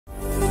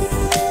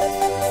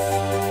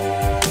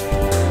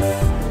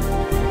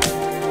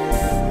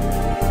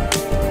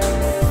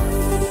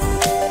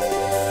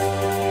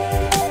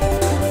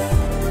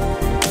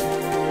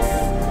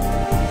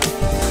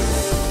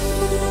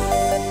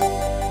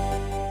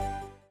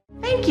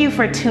Thank you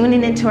for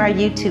tuning into our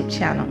YouTube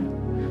channel.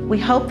 We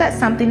hope that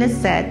something is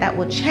said that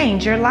will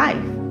change your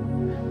life.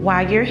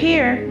 While you're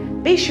here,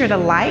 be sure to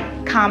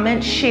like,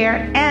 comment,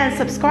 share, and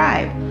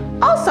subscribe.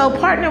 Also,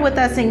 partner with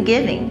us in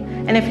giving.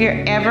 And if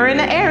you're ever in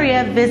the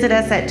area, visit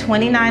us at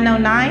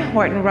 2909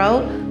 Horton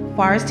Road,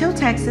 Forest Hill,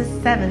 Texas,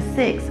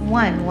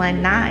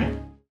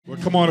 76119. Well,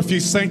 come on, if you're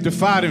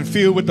sanctified and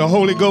filled with the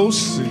Holy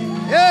Ghost,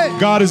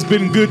 God has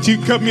been good to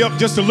you. Cut me up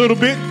just a little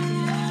bit.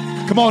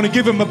 Come on and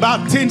give him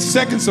about 10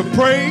 seconds of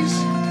praise.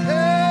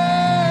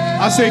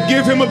 I say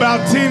give him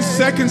about 10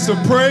 seconds of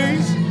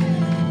praise.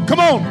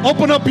 Come on,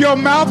 open up your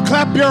mouth,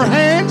 clap your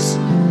hands.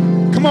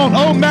 Come on,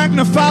 oh,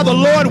 magnify the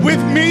Lord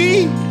with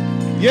me.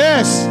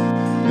 Yes,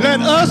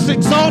 let us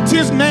exalt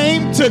his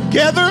name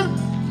together.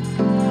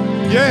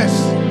 Yes.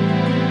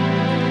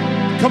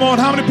 Come on,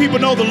 how many people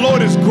know the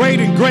Lord is great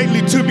and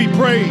greatly to be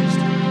praised?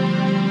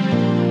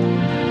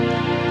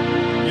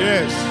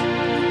 Yes.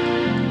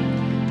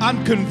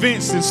 I'm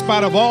convinced in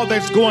spite of all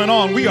that's going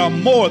on, we are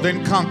more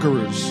than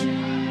conquerors.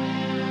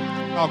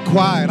 Y'all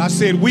quiet. I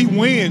said we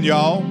win,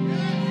 y'all.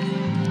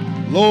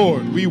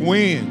 Lord, we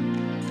win.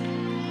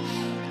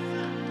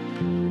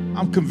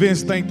 I'm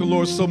convinced, thank the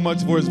Lord so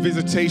much for his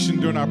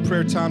visitation during our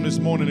prayer time this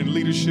morning in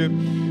leadership.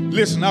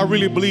 Listen, I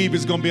really believe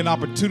it's going to be an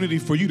opportunity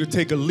for you to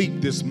take a leap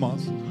this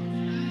month.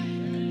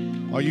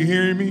 Are you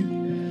hearing me?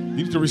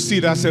 You need to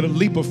receive that. I said a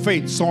leap of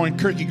faith. Soren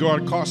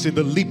Kierkegaard calls it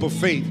the leap of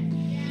faith.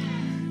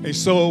 And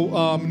so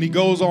and he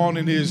goes on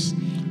in his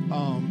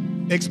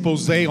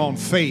expose on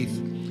faith.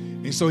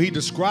 And so he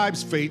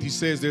describes faith. He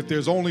says that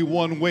there's only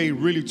one way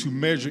really to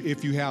measure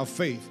if you have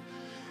faith.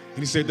 And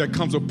he said there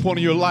comes a point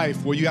in your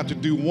life where you have to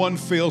do one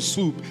fell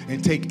swoop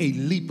and take a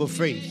leap of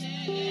faith.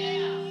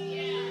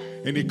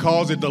 And he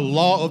calls it the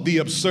law of the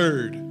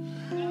absurd.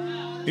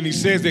 And he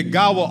says that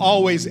God will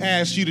always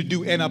ask you to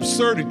do an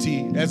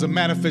absurdity as a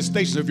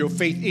manifestation of your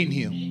faith in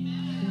him.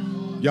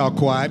 Y'all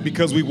quiet,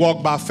 because we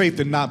walk by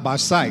faith and not by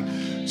sight.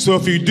 So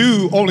if you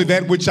do only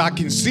that which I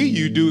can see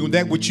you do, and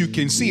that which you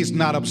can see, it's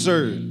not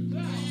absurd.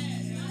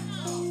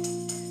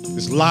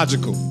 It's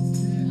logical.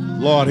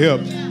 Lord help.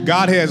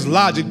 God has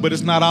logic, but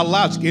it's not our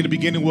logic. In the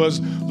beginning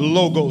was the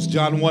Logos,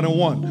 John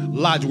 1:1.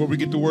 Logic, where we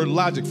get the word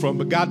logic from,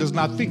 but God does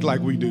not think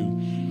like we do.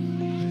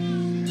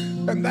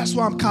 And that's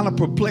why I'm kind of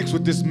perplexed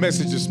with this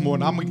message this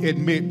morning. I'm going to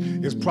admit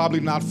it's probably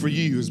not for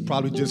you. It's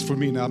probably just for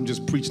me. Now I'm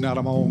just preaching out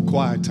of my own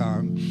quiet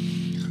time.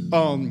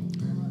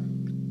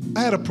 I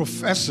had a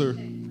professor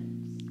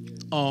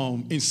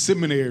in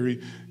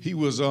seminary. He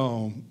was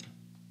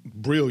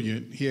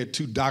brilliant. He had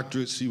 2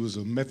 doctorates. He was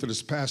a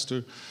Methodist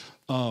pastor.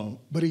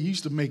 But he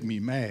used to make me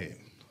mad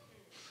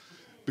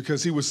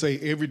because he would say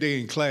every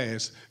day in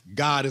class,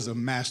 God is a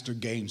master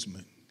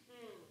gamesman.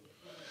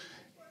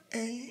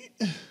 And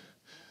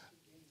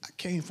I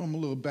came from a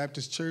little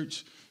Baptist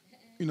church,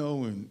 you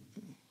know, and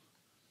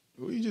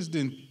we just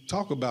didn't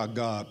talk about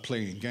God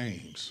playing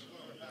games.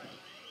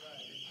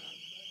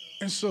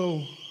 And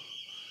so,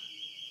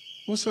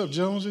 what's up,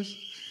 Joneses?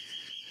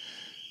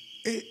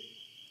 It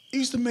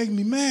used to make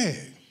me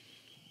mad.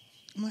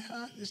 I'm like,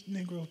 how this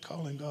Negro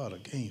calling God a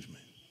gamesman?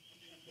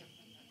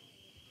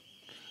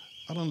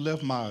 I done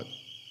left my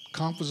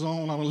comfort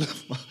zone. I done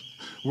left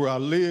where I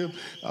live.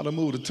 I done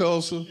moved to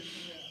Tulsa.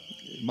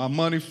 My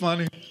money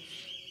funny.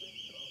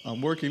 I'm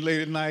working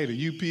late at night at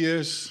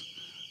UPS.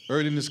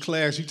 Early in this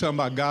class, you talking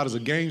about God as a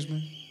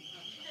gamesman?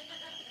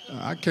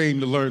 I came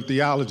to learn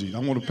theology. I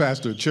want to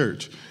pastor a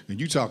church,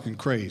 and you talking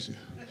crazy.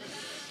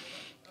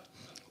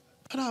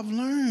 But I've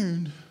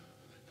learned,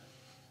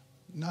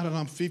 now that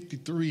I'm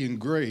 53 and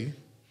gray,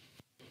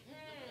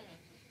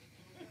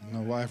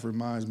 my wife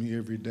reminds me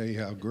every day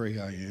how gray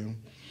I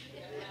am.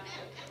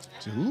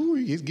 She said, ooh,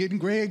 it's getting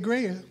grayer and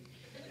grayer.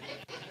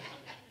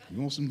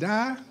 You want some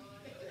dye?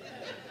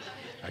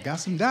 I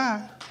got some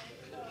dye.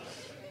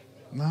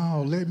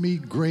 No, let me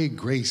gray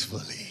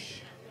gracefully.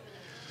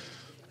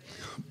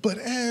 But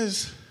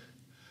as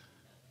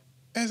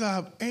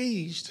I've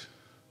aged,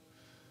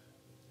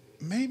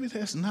 maybe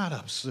that's not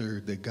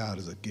absurd that God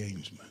is a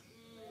gamesman.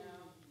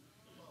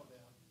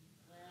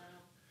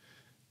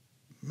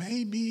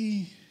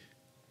 Maybe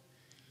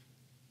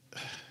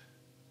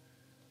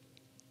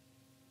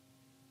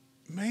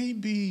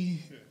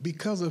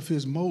because of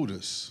his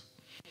motives.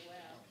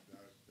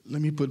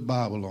 Let me put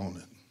Bible on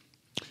it.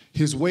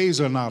 His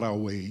ways are not our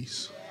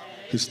ways.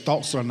 His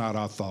thoughts are not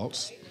our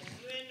thoughts.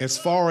 As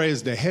far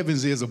as the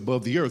heavens is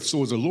above the earth,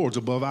 so is the Lord's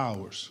above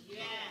ours.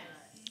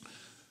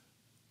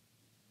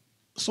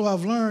 So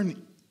I've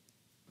learned,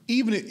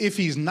 even if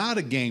he's not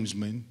a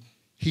gamesman,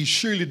 he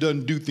surely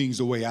doesn't do things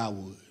the way I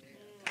would.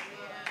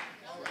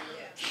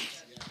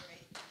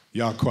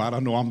 Y'all quiet. I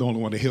know I'm the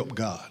only one to help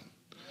God.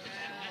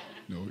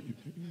 You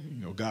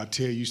know, God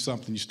tell you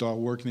something, you start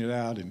working it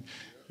out, and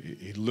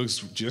it looks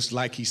just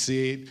like he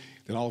said.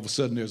 Then all of a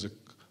sudden there's a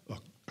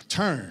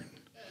turn.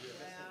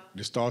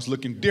 It starts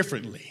looking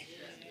differently.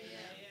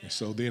 And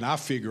so then I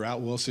figure out,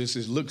 well, since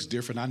it looks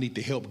different, I need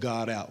to help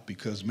God out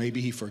because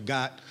maybe he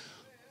forgot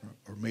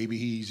or maybe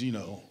he's, you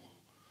know.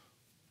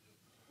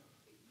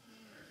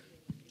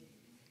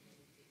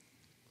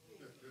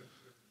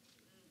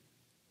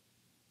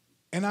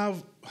 And I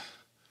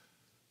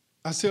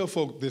tell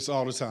folk this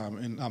all the time,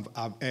 and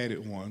I've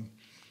added one.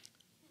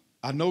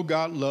 I know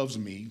God loves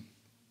me,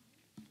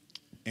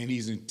 and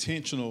he's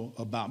intentional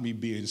about me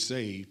being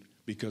saved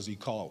because he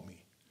called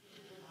me.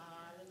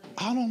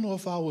 I don't know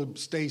if I would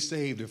stay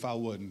saved if I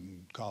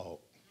wasn't called.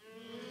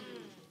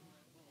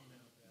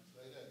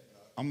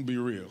 I'm going to be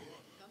real.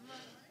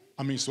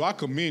 I mean, so I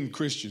commend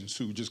Christians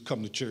who just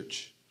come to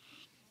church.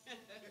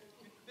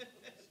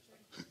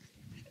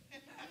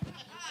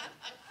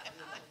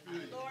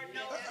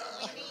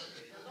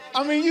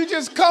 I mean, you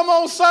just come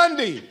on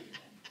Sunday.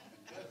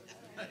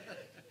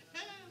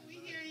 We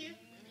hear you.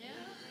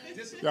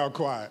 Y'all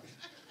quiet.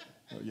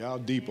 Y'all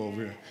deep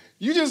over here.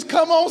 You just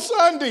come on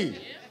Sunday.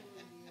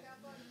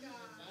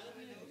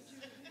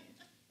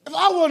 If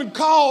I wasn't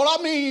called,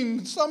 I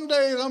mean, some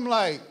days I'm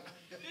like,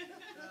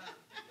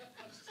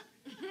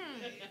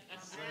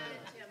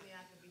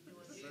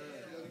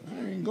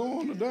 I ain't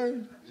going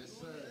today.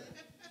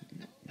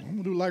 I'm going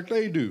to do like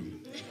they do.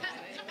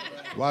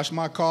 Wash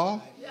my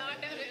car.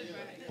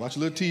 Watch a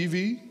little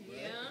TV.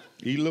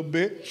 Eat a little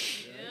bit.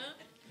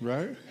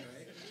 Right?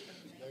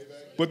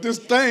 But this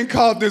thing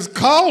called this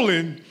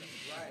calling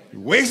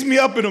wakes me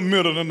up in the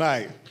middle of the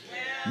night.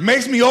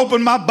 Makes me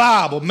open my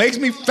Bible. Makes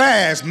me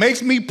fast.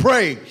 Makes me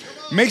pray.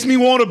 Makes me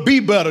want to be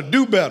better,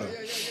 do better.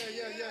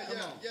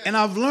 And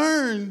I've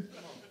learned,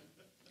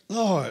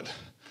 Lord,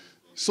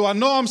 so I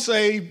know I'm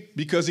saved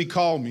because he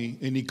called me,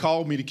 and he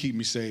called me to keep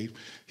me saved.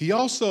 He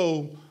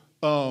also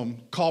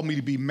called me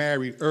to be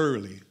married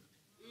early,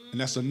 and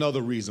that's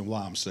another reason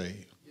why I'm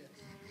saved.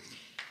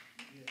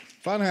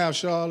 If I didn't have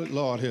Charlotte,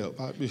 Lord help.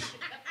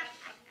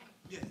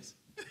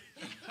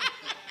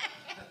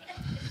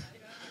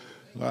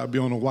 I'd be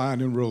on a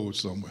winding road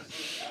somewhere.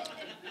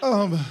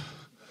 But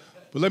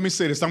let me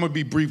say this. I'm going to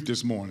be brief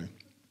this morning.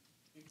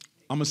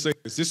 I'm going to say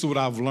this. This is what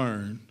I've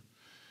learned.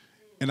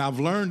 And I've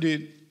learned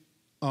it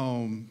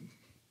a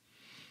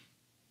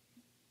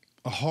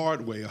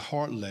hard way, a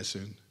hard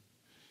lesson.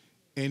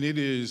 And it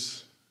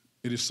is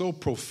so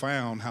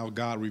profound how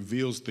God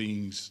reveals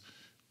things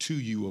to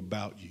you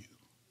about you.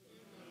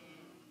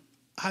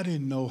 I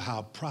didn't know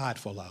how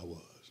prideful I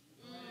was.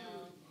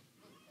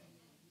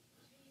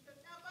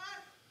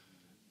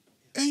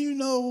 And you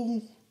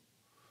know,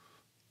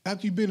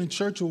 after you've been in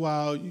church a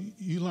while,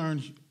 you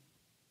learn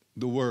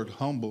the word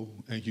humble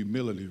and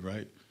humility,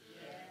 right?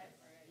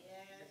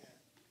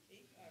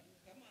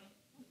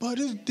 But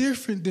it's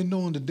different than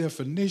knowing the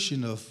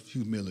definition of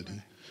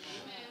humility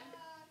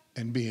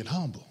and being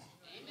humble.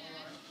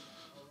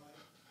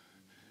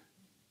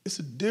 It's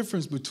a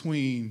difference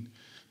between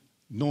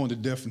knowing the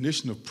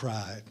definition of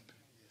pride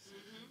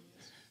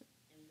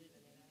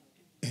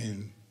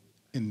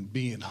and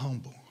being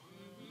humble.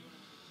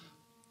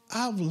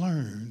 I've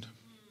learned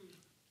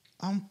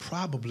I'm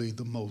probably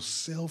the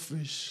most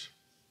selfish,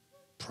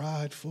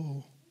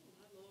 prideful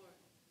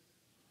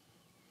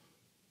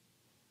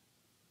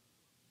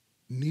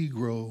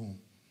Negro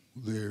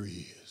there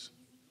is.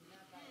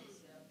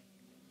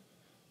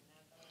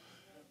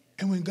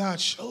 And when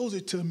God shows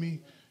it to me,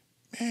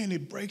 man,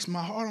 it breaks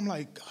my heart. I'm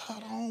like,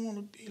 God, I don't want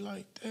to be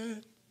like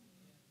that.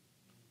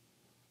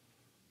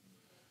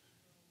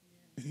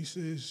 And he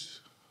says,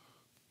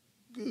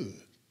 good,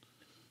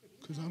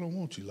 because I don't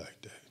want you like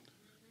that.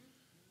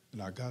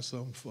 And I got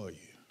something for you.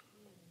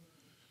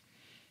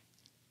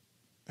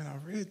 And I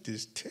read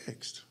this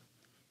text,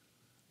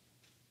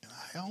 and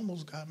I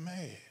almost got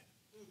mad.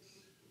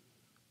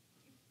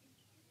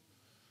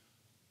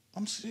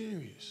 I'm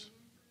serious.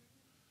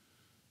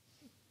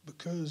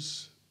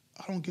 Because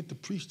I don't get to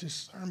preach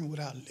this sermon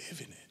without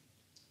living it.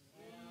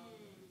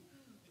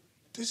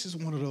 This is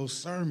one of those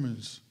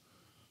sermons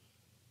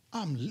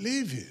I'm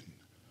living.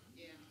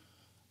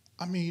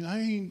 I mean,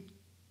 I'm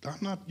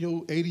not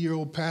your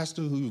 80-year-old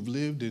pastor who've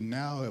lived and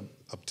now have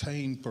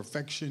obtained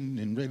perfection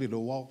and ready to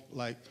walk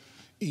like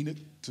Enoch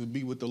to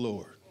be with the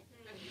Lord.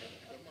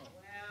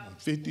 I'm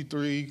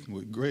 53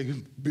 with gray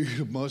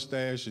beard,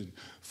 mustache, and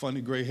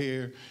funny gray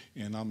hair,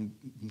 and I'm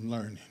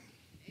learning.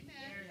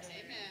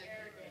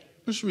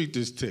 Let's read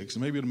this text.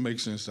 Maybe it'll make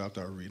sense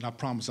after I read. And I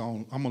promise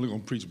I'm only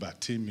going to preach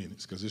about 10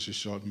 minutes because it's a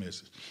short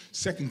message.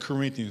 2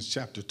 Corinthians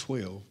chapter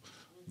 12,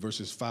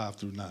 verses 5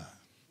 through 9.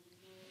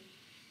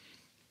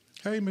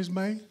 Hey, Miss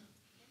May,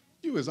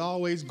 you is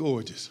always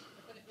gorgeous.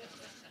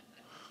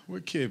 Where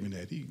Kevin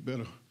at?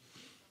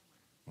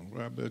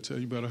 I better tell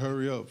you, better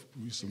hurry up.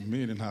 We some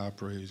men in high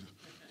praise.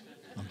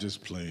 I'm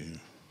just playing.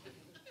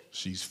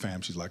 She's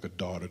fam. She's like a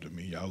daughter to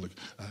me. Y'all look,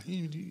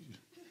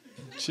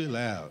 chill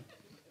out.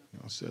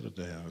 I'll settle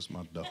down. It's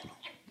my duckling.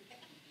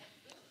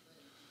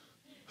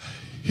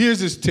 Here's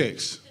this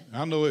text.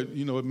 I know it.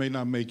 You know it may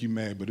not make you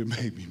mad, but it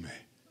made me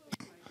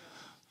mad.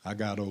 I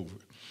got over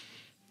it.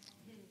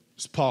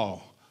 It's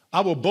Paul.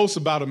 I will boast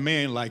about a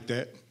man like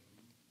that,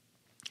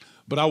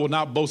 but I will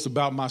not boast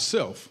about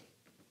myself,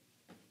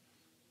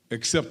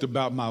 except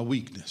about my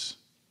weakness.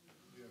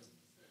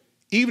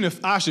 Even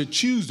if I should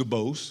choose to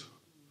boast,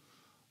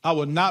 I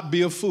would not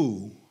be a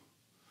fool,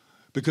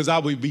 because I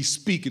would be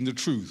speaking the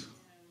truth.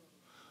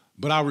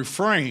 But I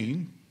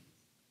refrain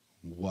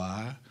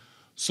Why?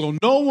 So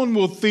no one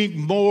will think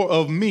more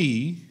of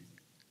me.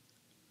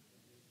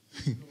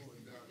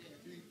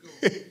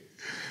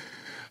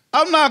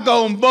 I'm not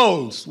going to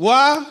boast.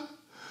 Why?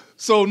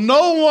 So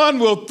no one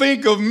will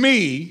think of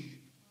me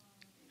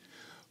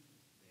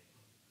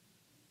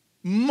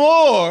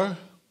will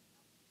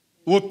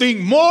think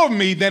more of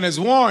me than is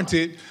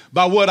warranted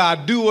by what I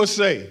do or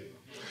say.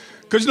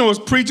 Because, as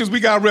preachers, we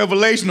got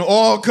revelation, the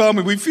oil come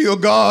and we feel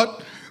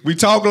God. We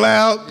talk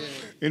loud.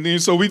 And then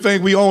so we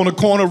think we own a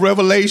corner of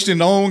revelation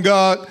and own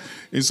God.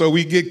 And so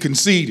we get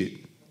conceited.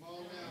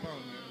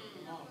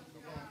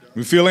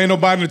 We feel ain't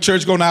nobody in the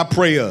church going to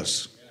out-pray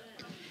us.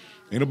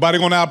 Ain't nobody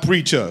going to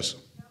out-preach us.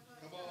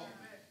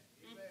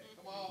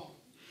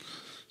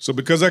 So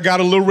because I got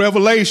a little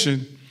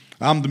revelation,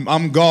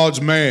 I'm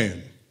God's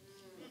man.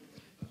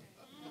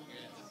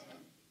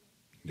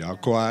 Y'all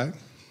quiet?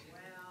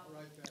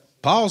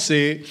 Paul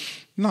said,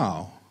 no,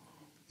 I'm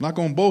not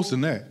going to boast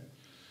in that.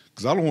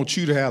 Because I don't want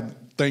you to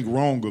think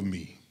wrong of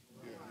me.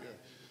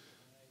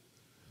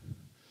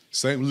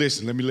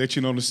 Listen, let me let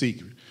you know the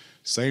secret.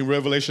 Same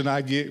revelation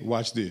I get,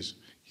 watch this.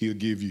 He'll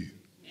give you.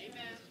 Amen.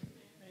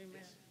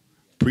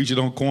 Preach it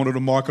on corner of the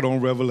market on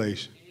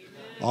revelation. Amen.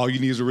 All you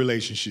need is a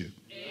relationship.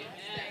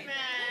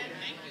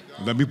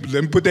 Let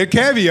me put that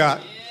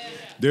caveat.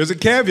 There's a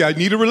caveat.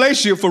 You need a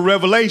relationship for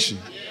revelation.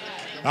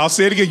 I'll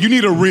say it again. You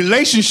need a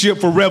relationship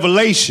for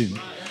revelation.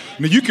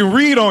 Now, you can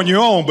read on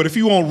your own, but if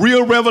you want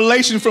real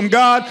revelation from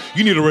God,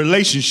 you need a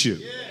relationship.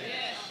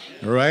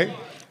 All right?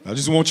 I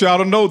just want y'all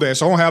to know that,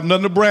 so I don't have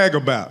nothing to brag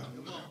about.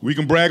 We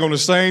can brag on the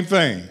same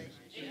thing.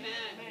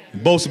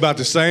 Boast about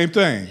the same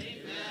thing.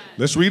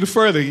 Let's read it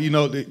further,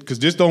 because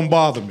this don't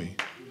bother me.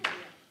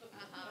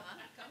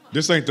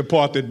 This ain't the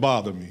part that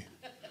bothered me.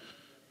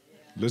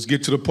 Let's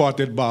get to the part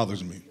that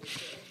bothers me.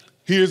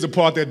 Here's the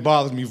part that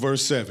bothers me,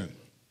 verse 7.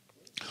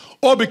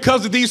 Or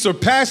because of these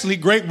surpassingly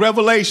great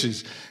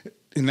revelations.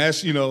 And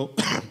that's,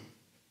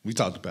 we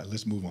talked about it.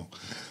 Let's move on.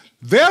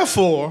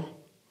 Therefore,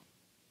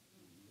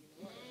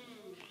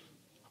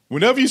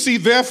 whenever you see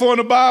therefore in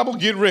the Bible,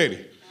 get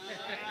ready.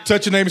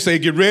 Touch your neighbor and say,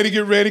 get ready,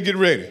 get ready, get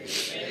ready.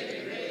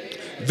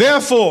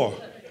 Therefore,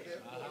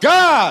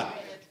 God,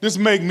 this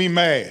make me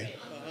mad.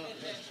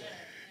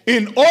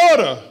 In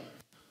order,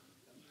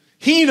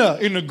 hina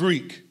in the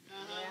Greek,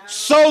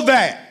 so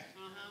that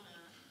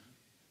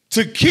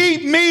to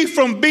keep me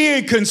from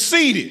being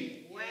conceited.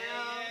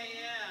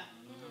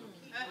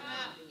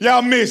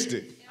 Y'all missed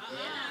it.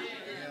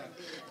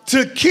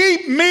 To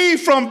keep me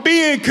from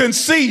being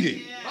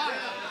conceited,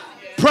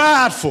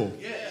 prideful,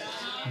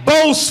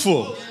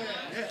 boastful.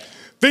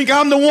 Think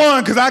I'm the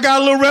one because I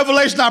got a little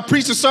revelation. I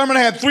preached a sermon. I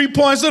had 3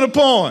 points in the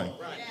poem.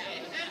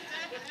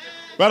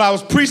 But I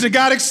was preaching,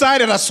 got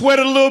excited. I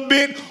sweated a little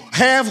bit,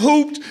 half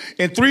hooped,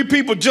 and 3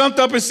 people jumped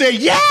up and said,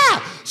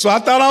 yeah! So I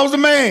thought I was the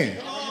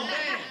man.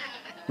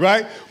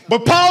 Right?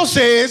 But Paul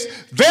says,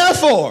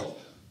 therefore,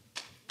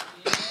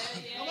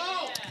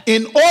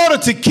 in order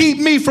to keep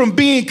me from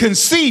being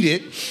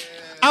conceited,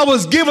 I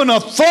was given a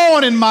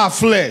thorn in my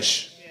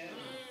flesh.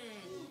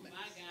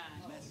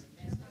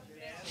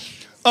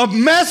 A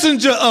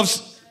messenger of...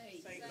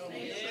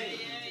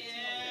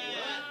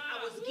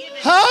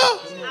 Huh?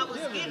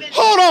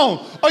 Hold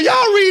on. Are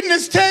y'all reading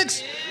this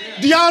text?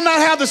 Do y'all not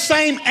have the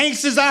same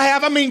angst as I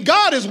have? I mean,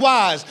 God is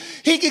wise.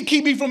 He can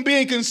keep me from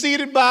being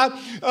conceited by,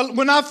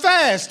 when I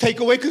fast,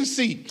 take away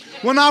conceit.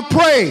 When I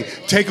pray,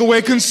 take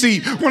away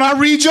conceit. When I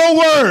read your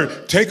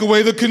word, take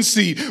away the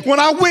conceit. When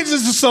I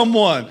witness to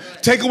someone,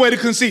 take away the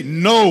conceit.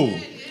 No.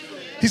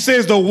 He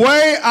says, the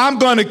way I'm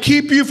going to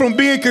keep you from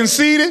being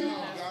conceited,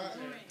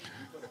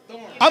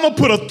 I'm going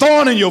to put a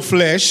thorn in your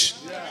flesh,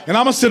 and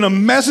I'm going to send a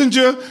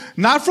messenger,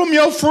 not from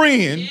your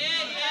friend.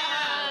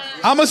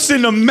 I'm going to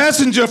send a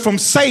messenger from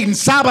Satan,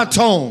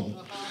 Sabaton,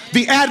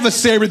 the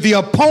adversary, the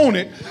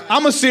opponent.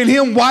 I'm going to send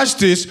him, watch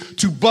this,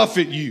 to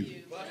buffet you,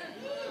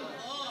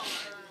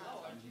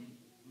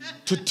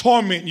 to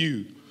torment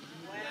you.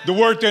 The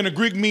word there in the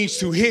Greek means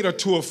to hit or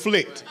to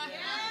afflict.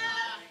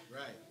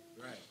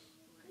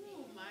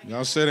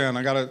 Y'all sit down.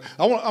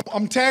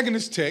 I'm tagging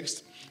this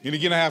text. And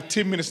again, I have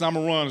 10 minutes and I'm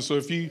going to run. So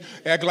if you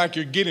act like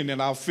you're getting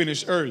it, I'll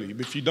finish early.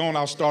 But if you don't,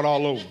 I'll start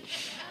all over.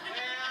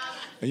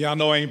 And y'all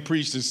know I ain't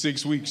preached in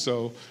 6 weeks,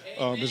 so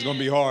it's going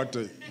to be hard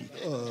to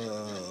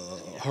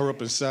hurry up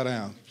and sit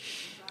down.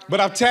 But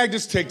I've tagged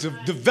this text of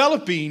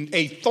developing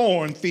a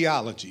thorn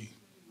theology.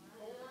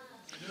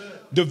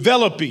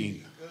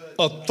 Developing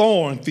a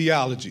thorn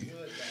theology.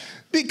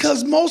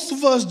 Because most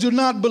of us do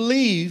not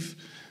believe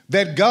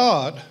that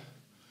God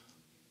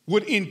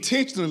would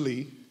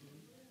intentionally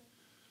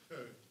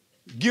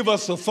give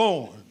us a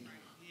thorn.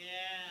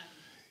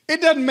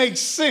 It doesn't make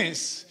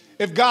sense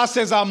if God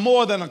says I'm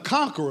more than a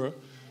conqueror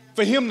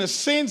for him to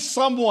send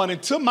someone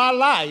into my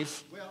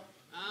life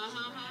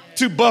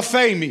to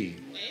buffet me.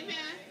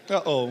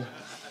 Uh-oh.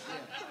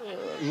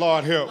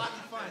 Lord help.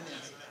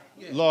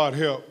 Lord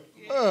help.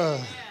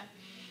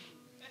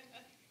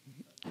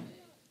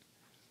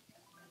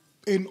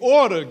 In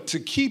order to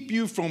keep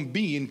you from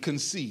being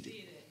conceited.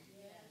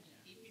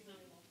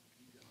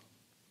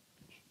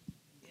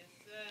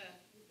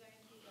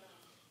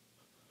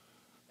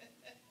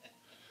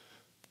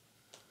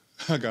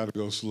 I got to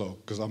go slow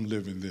because I'm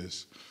living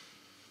this.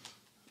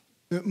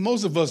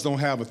 Most of us don't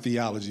have a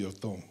theology of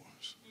thorns.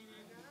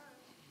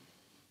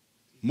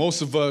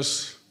 Most of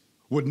us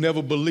would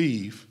never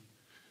believe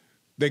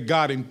that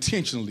God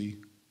intentionally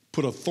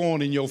put a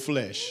thorn in your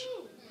flesh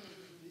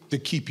to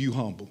keep you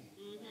humble.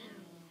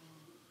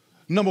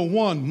 Number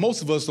one,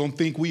 most of us don't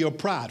think we are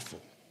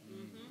prideful.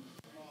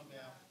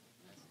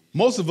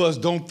 Most of us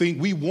don't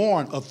think we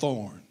warrant a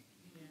thorn.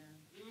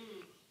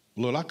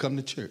 Lord, I come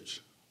to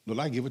church. Lord,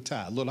 I give a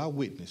tithe. Lord, I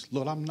witness.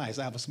 Lord, I'm nice.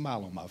 I have a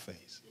smile on my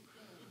face.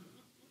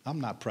 I'm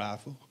not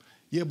prideful.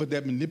 Yeah, but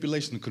that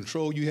manipulation and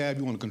control you have,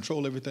 you want to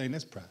control everything,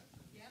 that's pride.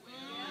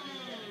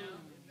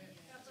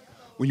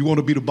 When you want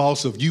to be the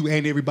boss of you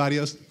and everybody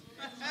else,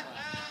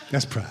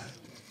 that's pride.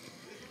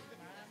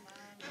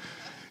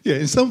 Yeah,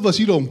 and some of us,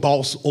 you don't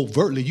boss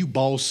overtly, you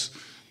boss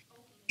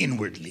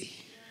inwardly.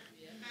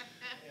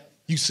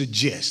 You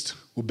suggest.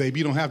 Well, baby,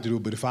 you don't have to do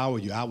it, but if I were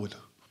you, I would.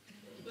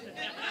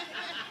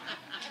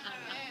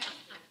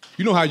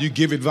 You know how you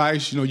give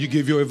advice? You know, you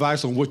give your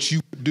advice on what you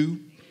would do?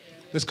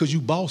 That's because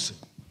you bossing.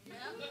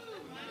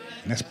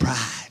 And that's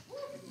pride.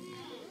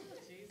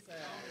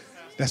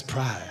 That's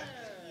pride.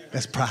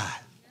 That's pride.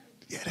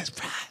 Yeah, that's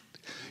pride.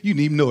 You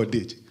didn't even know it,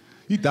 did you?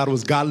 You thought it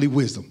was godly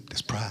wisdom.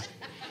 That's pride.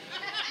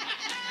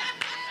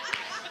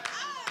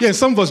 Yeah,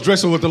 some of us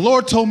dress up what the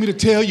Lord told me to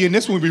tell you, and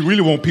that's when we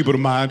really want people to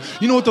mind.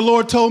 You know what the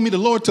Lord told me? The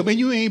Lord told me,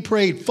 you ain't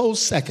prayed 4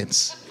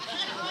 seconds.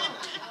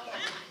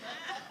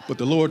 But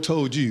the Lord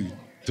told you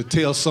to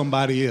tell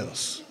somebody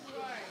else.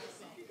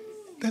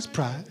 That's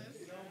pride.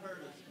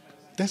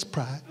 That's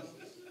pride.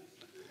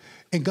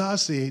 And God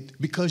said,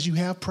 because you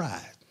have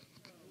pride,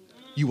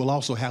 you will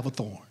also have a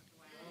thorn.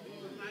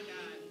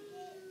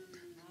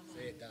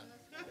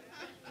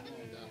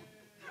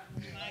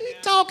 He's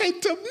talking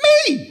to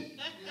me.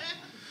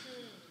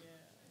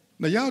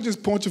 Now, y'all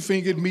just point your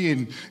finger at me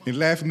and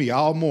laugh at me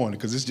all morning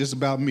because it's just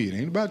about me. It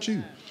ain't about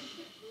you.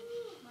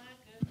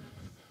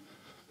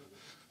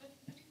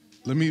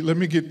 Let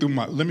me get through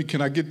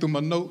can I get through my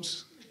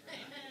notes?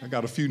 I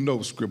got a few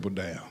notes scribbled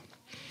down.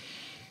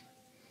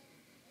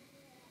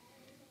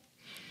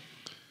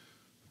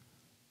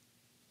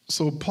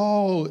 So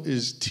Paul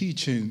is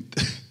teaching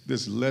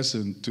this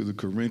lesson to the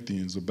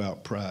Corinthians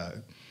about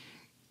pride.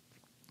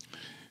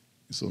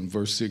 So in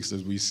verse 6,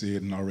 as we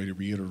said and already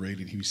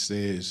reiterated, he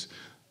says,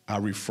 I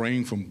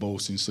refrain from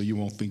boasting so you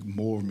won't think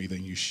more of me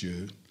than you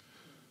should.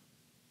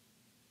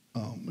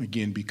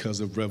 Again,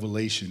 because of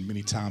revelation,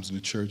 many times in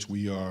the church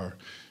we are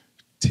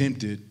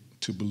tempted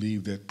to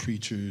believe that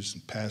preachers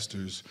and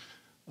pastors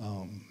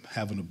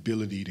have an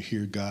ability to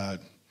hear God,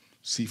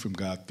 see from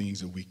God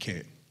things that we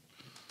can't.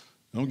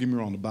 Don't get me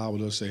wrong, the Bible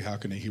does say, how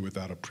can they hear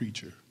without a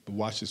preacher? But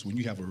watch this, when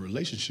you have a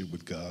relationship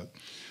with God,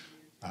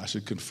 I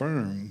should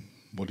confirm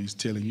what he's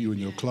telling you in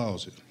your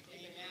closet.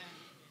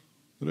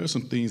 But there are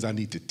some things I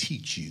need to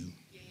teach you.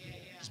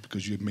 It's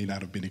because you may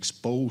not have been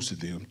exposed to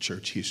them,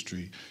 church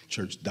history,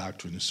 church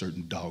doctrine, a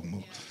certain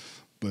dogma.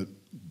 But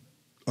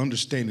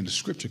understanding the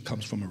scripture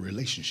comes from a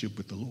relationship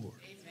with the Lord.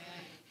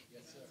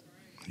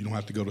 You don't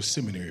have to go to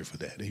seminary for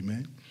that,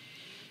 amen?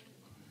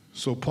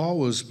 So Paul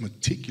was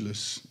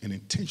meticulous and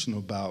intentional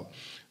about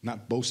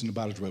not boasting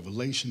about his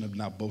revelation, of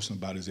not boasting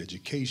about his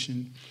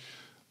education,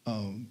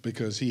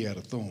 because he had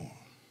a thorn.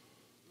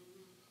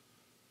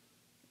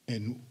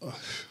 And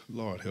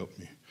Lord help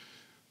me.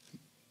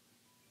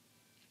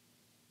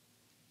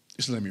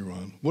 Just let me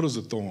run. What is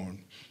a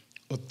thorn?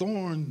 A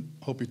thorn,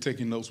 hope you're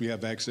taking notes. We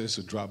have access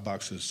to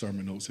Dropbox of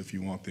sermon notes if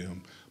you want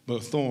them. But a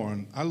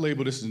thorn, I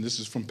label this, and this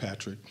is from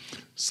Patrick,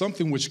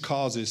 something which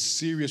causes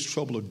serious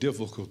trouble or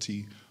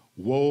difficulty,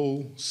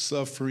 woe,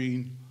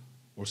 suffering,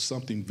 or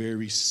something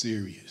very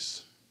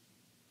serious.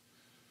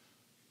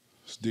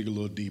 Let's dig a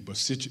little deeper. A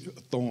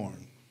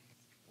thorn.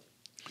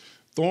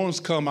 Thorns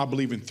come, I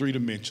believe, in 3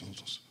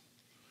 dimensions.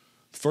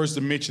 First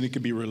dimension, it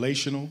can be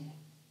relational.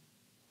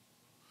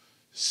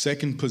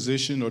 Second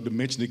position or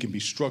dimension, it can be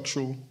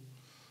structural.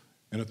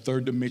 And a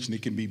third dimension,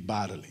 it can be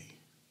bodily.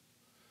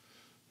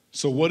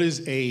 So what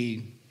is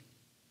a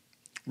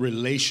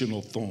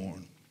relational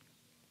thorn?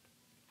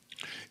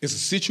 It's a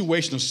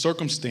situation or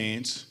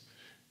circumstance,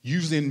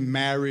 usually in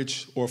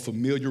marriage or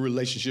familiar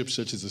relationships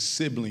such as a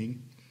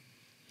sibling,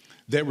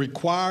 that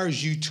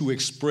requires you to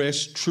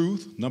express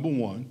truth, number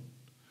 1,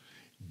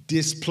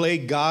 display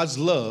God's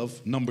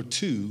love, number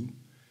 2,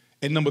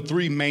 and number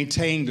 3,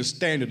 maintain the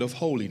standard of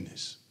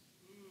holiness.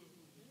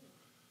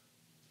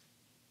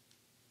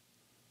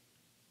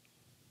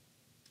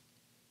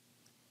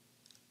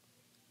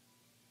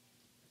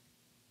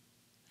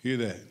 Hear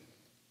that?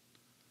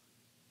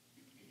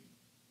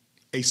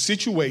 A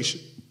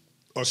situation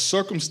or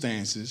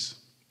circumstance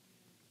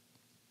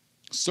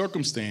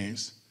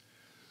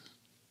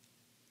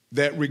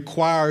that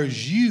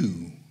requires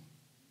you,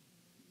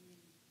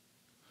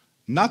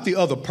 not the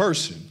other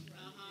person.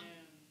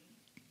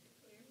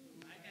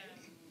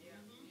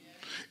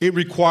 It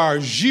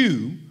requires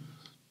you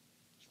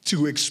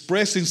to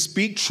express and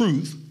speak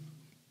truth,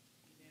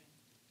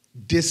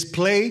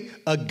 display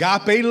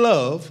agape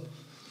love,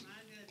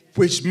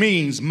 which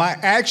means my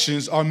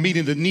actions are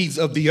meeting the needs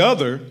of the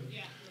other,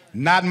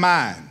 not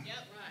mine.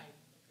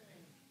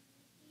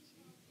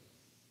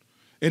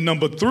 And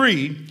number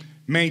 3,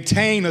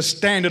 maintain a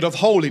standard of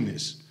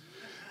holiness.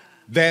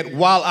 That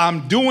while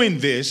I'm doing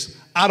this,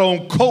 I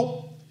don't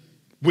cope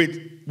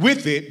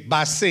with it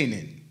by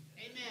sinning.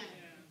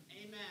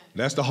 Amen.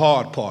 That's the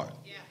hard part.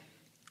 Yeah.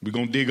 We're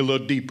going to dig a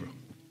little deeper.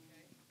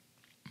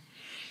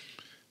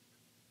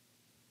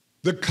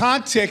 The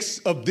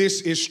context of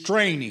this is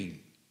straining.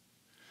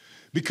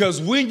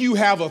 Because when you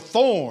have a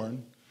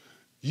thorn,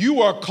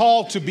 you are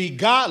called to be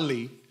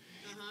godly,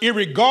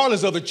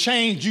 irregardless of the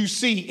change you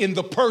see in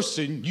the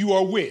person you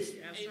are with.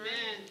 Amen.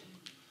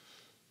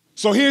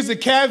 So here's the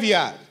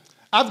caveat.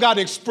 I've got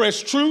to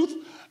express truth.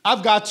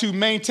 I've got to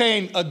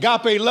maintain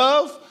agape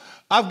love.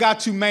 I've got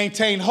to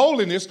maintain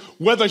holiness,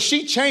 whether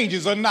she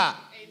changes or not.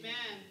 Amen.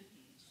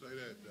 Say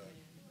that, Doug.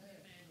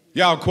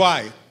 Y'all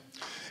quiet.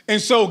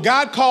 And so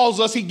God calls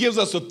us, he gives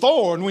us a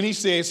thorn when he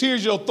says,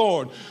 here's your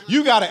thorn.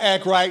 You got to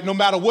act right no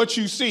matter what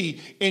you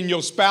see in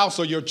your spouse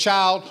or your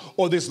child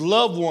or this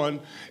loved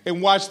one.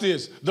 And watch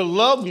this. The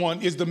loved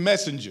one is the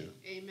messenger.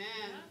 Amen.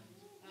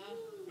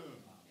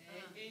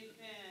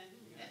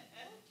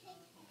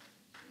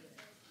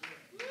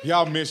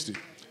 Y'all missed it.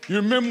 You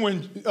remember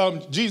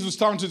when Jesus was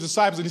talking to the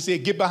disciples and he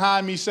said, get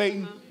behind me,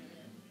 Satan?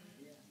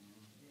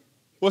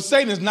 Well,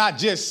 Satan is not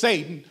just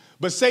Satan,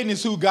 but Satan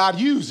is who God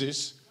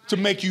uses to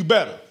make you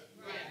better.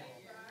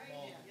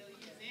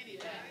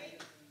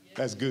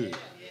 That's good.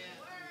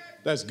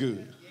 That's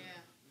good.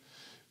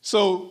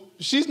 So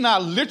she's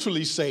not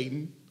literally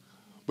Satan,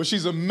 but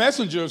she's a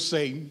messenger of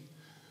Satan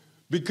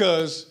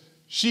because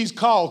she's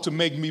called to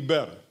make me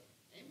better.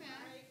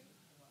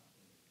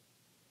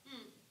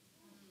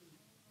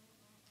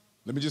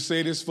 Let me just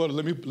say this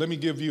let me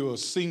give you a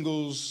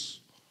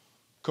singles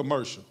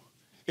commercial.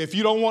 If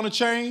you don't want to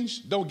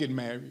change, don't get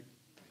married.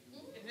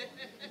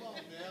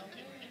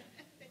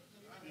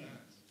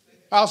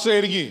 I'll say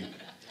it again.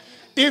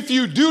 If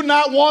you do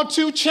not want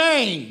to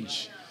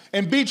change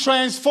and be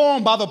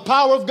transformed by the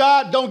power of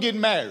God, don't get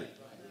married.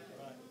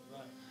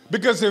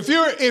 Because if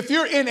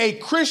you're in a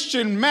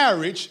Christian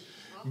marriage,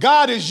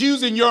 God is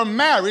using your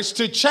marriage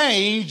to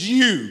change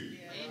you.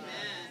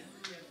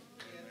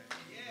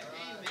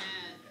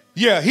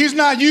 Yeah, he's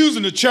not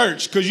using the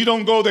church because you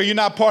don't go there. You're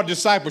not part of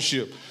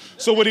discipleship.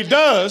 So what he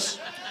does,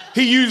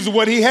 he uses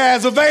what he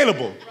has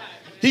available.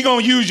 He's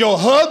going to use your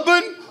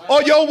husband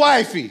or your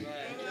wifey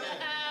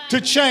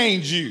to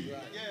change you.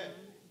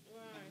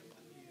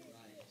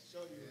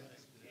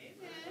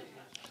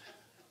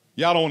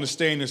 Y'all don't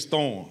understand this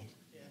thorn,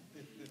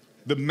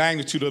 the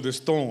magnitude of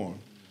this thorn.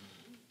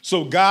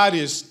 So God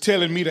is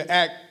telling me to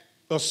act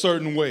a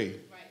certain way.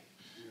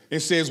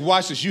 It says,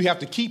 watch this, you have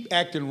to keep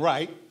acting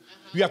right.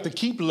 You have to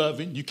keep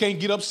loving. You can't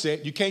get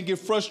upset. You can't get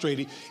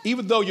frustrated,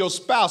 even though your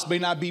spouse may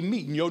not be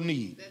meeting your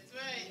need. That's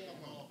right.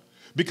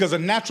 Because a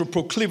natural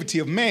proclivity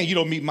of man, you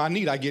don't meet my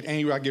need. I get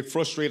angry. I get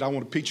frustrated. I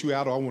want to pitch you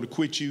out, or I want to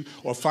quit you,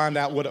 or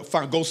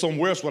go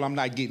somewhere else when I'm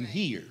not getting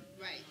here.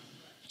 Right.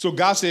 So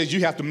God says you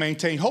have to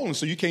maintain holiness,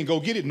 so you can't go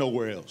get it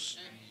nowhere else.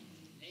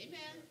 Amen.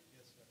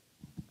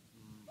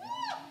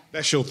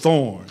 That's your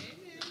thorn. Amen.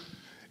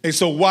 And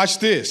so watch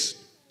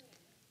this.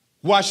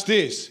 Watch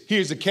this.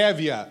 Here's the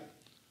caveat.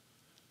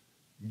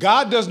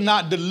 God does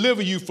not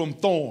deliver you from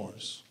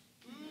thorns.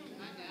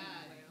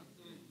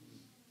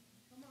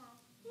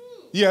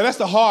 Yeah, that's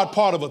the hard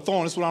part of a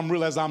thorn. That's what I'm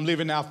realizing I'm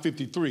living now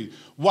 53.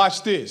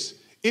 Watch this.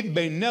 It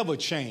may never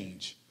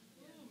change,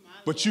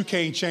 but you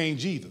can't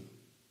change either.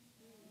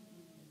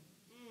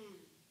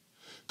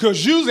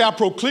 Because usually our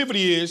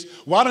proclivity is,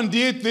 well, I done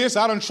did this,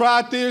 I done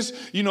tried this,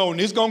 and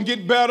it's going to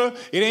get better.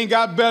 It ain't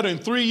got better in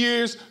 3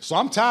 years, so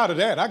I'm tired of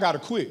that. I got to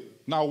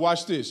quit. Now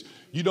watch this.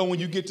 You know when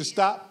you get to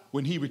stop?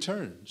 When he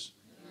returns.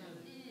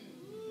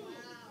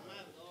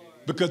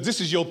 Because this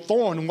is your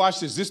thorn, and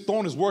watch this. This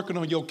thorn is working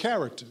on your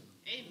character.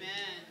 Amen.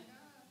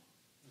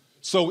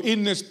 So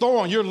in this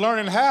thorn, you're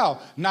learning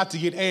how not to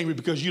get angry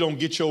because you don't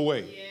get your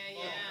way.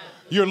 Yeah.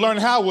 You're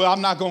learning how, well,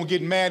 I'm not going to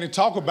get mad and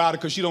talk about it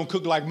because you don't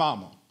cook like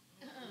mama.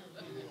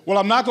 Well,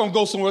 I'm not going to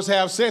go somewhere else to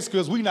have sex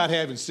because we're not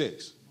having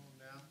sex.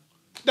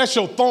 That's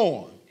your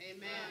thorn.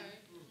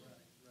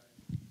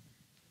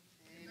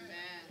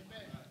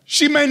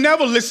 She may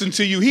never listen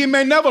to you. He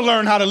may never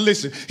learn how to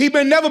listen. He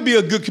may never be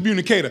a good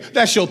communicator.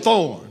 That's your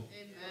thorn.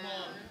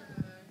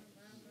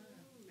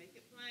 Make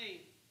it plain.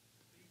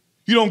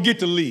 You don't get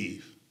to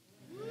leave.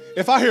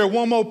 If I hear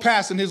one more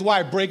pastor and his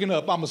wife breaking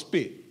up, I'm going to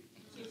spit.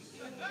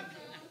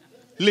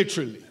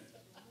 Literally.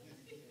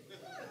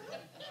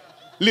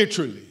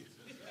 Literally.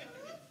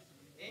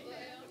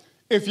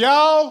 If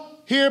y'all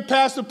hear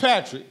Pastor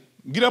Patrick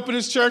get up in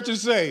his church and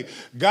say,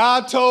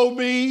 God told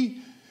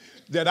me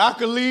that I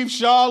could leave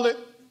Charlotte,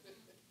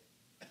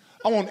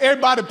 I want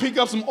everybody to pick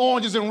up some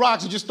oranges and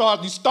rocks and just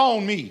start to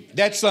stone me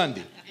that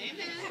Sunday.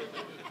 Amen.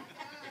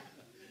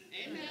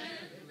 Amen.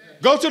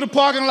 Go to the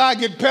parking lot,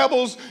 get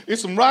pebbles and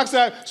some rocks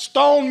out,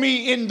 stone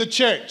me in the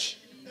church.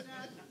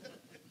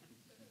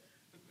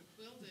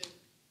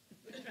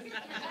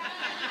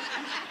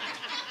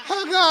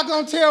 How God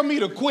gonna tell me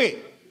to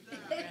quit?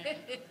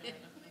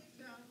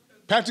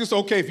 Pastor, it's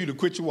okay for you to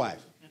quit your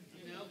wife.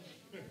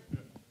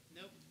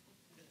 Nope.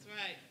 That's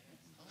right.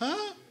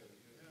 Huh?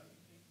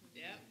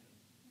 Yep.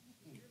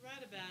 You're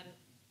right about it.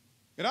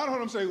 And I don't hear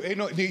them say, hey,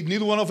 no,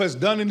 neither one of us has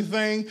done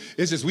anything.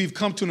 It's just we've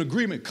come to an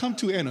agreement. Come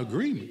to an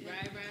agreement.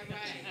 Right.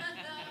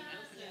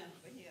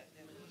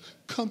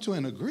 Come to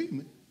an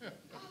agreement.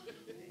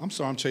 I'm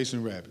sorry, I'm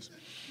chasing rabbits.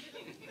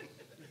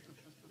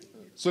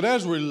 So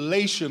that's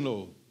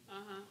relational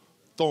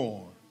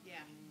thorn. Yeah.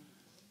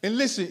 And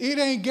listen, it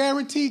ain't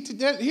guaranteed to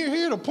that.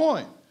 Here's the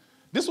point.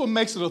 This is what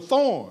makes it a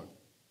thorn.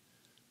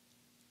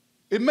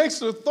 It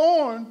makes it a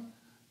thorn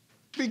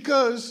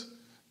because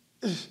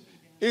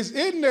it's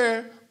in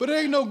there, but there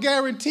ain't no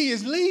guarantee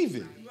it's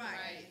leaving.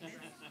 Right.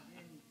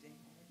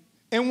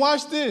 And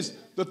watch this.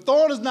 The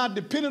thorn is not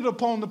dependent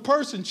upon the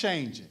person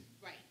changing.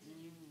 Right.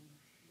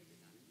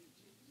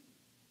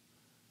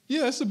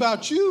 Yeah, it's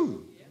about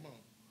you.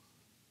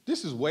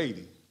 This is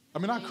weighty. I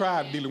mean, I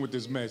cried dealing with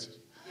this message.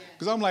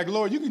 Because I'm like,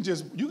 Lord, you can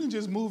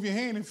just move your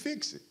hand and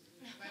fix it.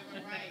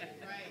 Right.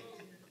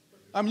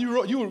 I mean,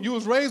 you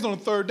was raised on the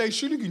third day.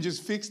 Sure, you can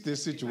just fix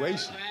this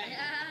situation. Right.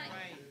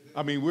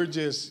 I mean, we're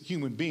just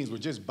human beings. We're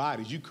just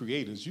bodies. You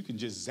create us. You can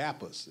just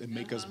zap us and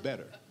make us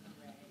better.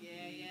 Yeah.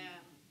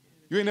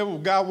 You ain't never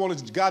God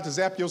wanted God to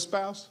zap your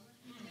spouse?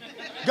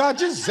 God,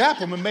 just zap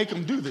them and make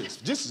them do this.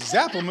 Just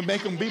zap them and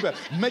make them be better.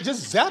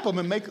 Just zap them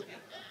and make them.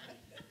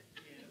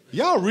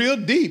 Y'all real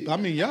deep. I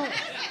mean, y'all.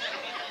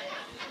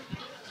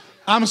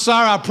 I'm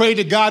sorry I prayed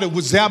to God it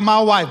would zap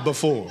my wife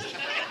before.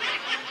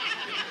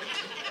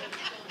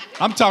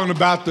 I'm talking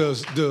about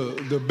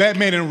the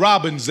Batman and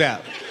Robin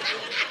zap.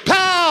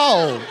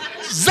 Pow!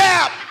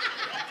 Zap!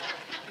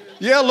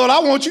 Yeah, Lord, I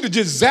want you to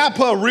just zap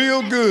her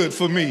real good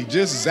for me.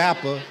 Just zap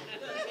her.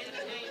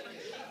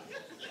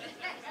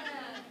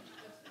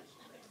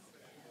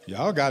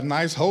 Y'all got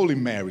nice holy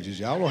marriages.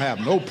 Y'all don't have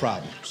no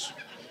problems.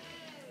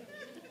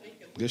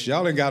 Guess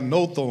y'all ain't got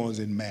no thorns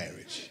in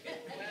marriage.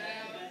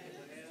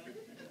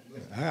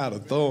 I got a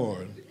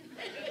thorn.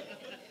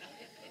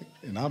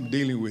 And I'm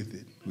dealing with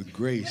it with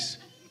grace.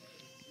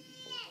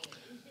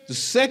 The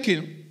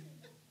second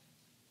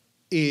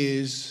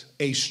is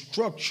a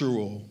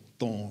structural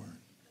thorn.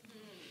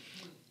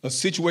 A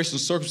situation or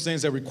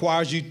circumstance that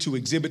requires you to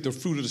exhibit the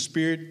fruit of the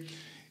Spirit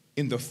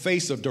in the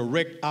face of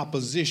direct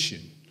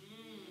opposition,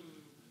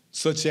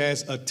 such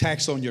as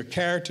attacks on your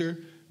character,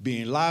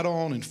 being lied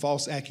on, and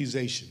false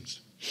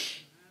accusations.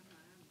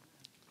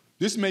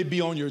 This may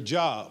be on your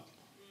job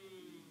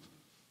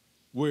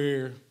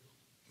where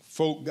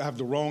folk have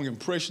the wrong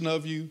impression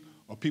of you,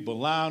 or people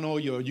lying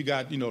on you, or you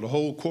got, the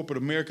whole corporate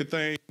America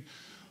thing,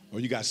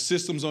 or you got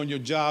systems on your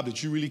job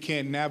that you really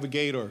can't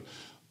navigate, or,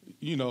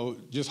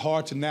 just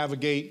hard to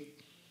navigate.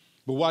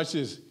 But watch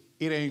this,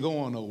 it ain't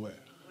going nowhere.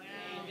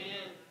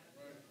 Amen.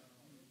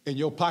 And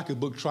your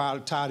pocketbook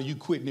tired of you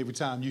quitting every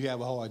time you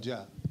have a hard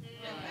job.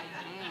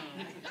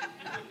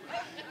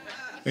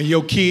 And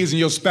your kids and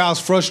your spouse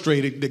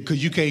frustrated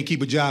because you can't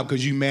keep a job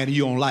because you mad and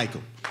you don't like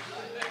them.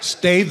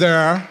 Stay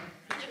there.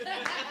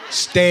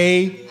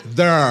 Stay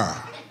there.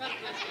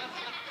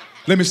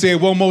 Let me say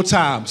it one more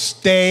time.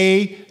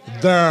 Stay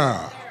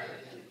there.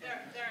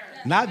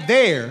 Not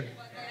there.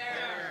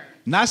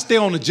 Not stay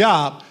on the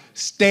job.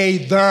 Stay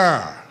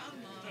there.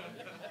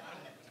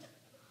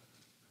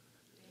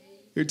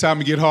 Every time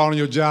you get hard on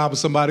your job or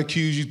somebody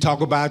accuses you, talk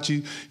about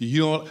you,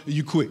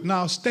 you quit.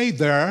 No, stay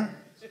there.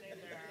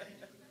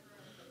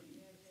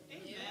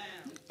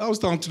 I was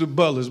talking to the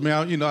Butlers,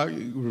 man. I was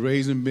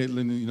raised in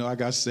Midland, and, I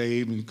got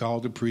saved and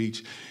called to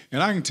preach.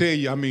 And I can tell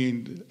you,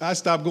 I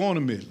stopped going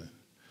to Midland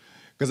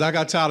because I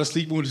got tired of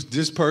sleeping with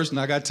this person.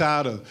 I got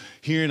tired of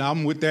hearing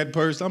I'm with that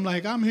person. I'm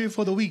like, I'm here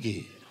for the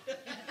weekend.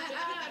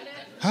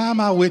 How am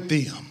I with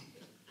them?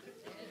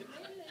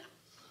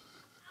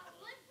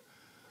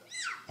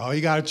 Oh,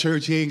 he got a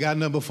church. He ain't got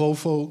nothing but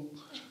folk.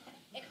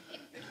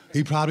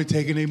 He probably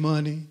taking their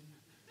money.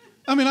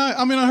 I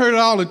heard it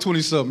all in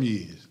 20-something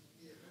years.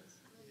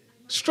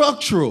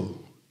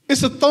 Structural.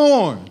 It's a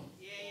thorn.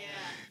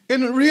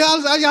 And the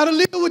reality, I got to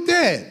live with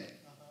that.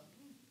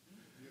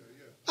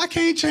 I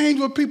can't change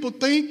what people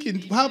think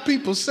and how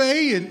people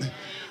say. And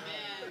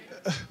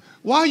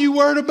why are you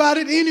worried about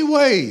it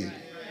anyway?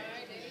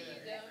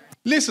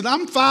 Listen,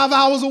 I'm 5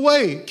 hours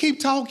away. Keep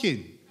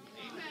talking.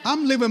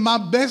 I'm living my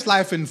best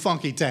life in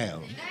Funky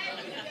Town.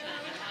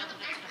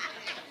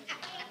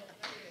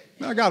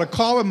 I got a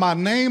car with my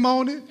name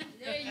on it.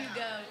 There you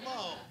go.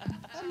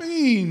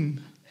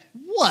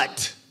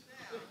 What?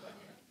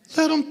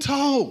 Let them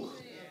talk.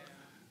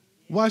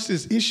 Watch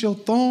this. It's your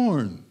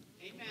thorn.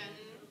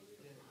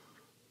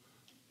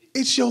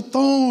 It's your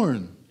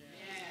thorn.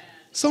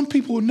 Some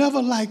people will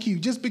never like you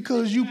just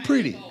because you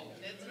pretty. That's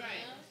right.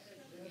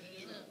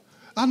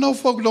 I know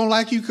folk don't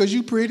like you because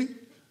you pretty.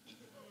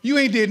 You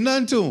ain't did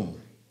nothing to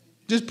them.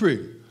 Just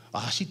pretty.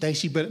 Oh, she thinks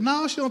she better.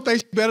 No, she don't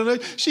think she better than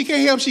you. She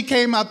can't help she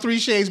came out 3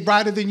 shades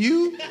brighter than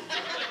you.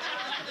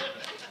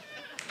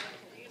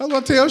 I was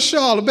going to tell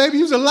Charlotte, baby,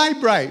 you's a light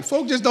bright.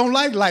 Folk just don't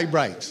like light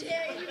brights.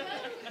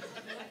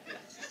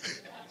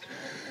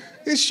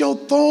 It's your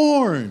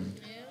thorn.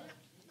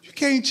 You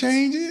can't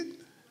change it.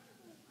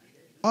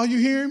 Are you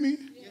hearing me?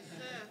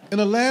 And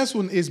the last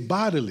one is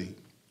bodily.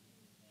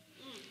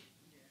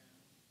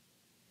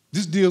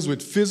 This deals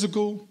with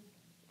physical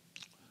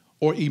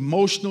or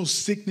emotional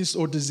sickness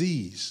or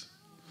disease.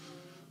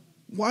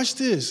 Watch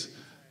this.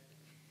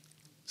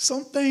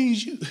 Some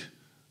things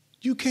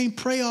you can't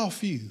pray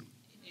off you.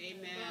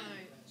 Amen.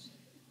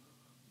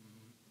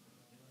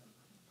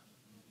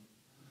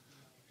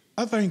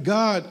 I thank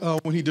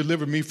God when he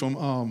delivered me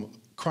from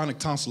chronic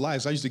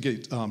tonsillitis. I used to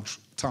get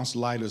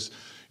tonsillitis,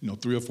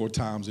 3 or 4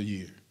 times a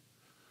year.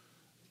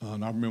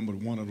 And I remember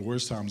one of the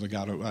worst times I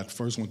got it. I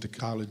first went to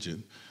college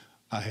and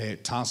I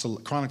had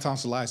chronic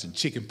tonsillitis and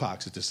chicken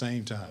pox at the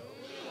same time.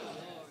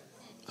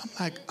 I'm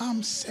like,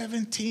 I'm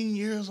 17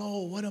 years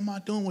old. What am I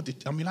doing with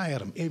it? I mean, I had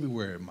them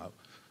everywhere in my...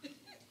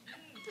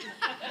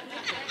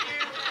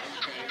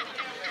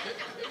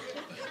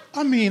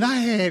 I mean, I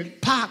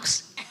had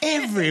pox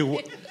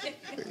everywhere.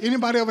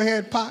 Anybody ever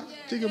had pox?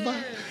 Chicken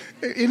pox?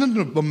 Isn't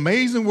it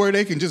amazing where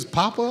they can just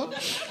pop up?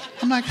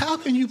 I'm like, how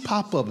can you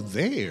pop up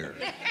there?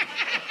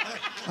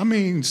 I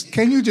mean,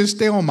 can you just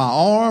stay on my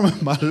arm,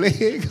 my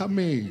leg? I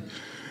mean,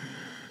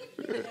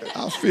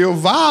 I feel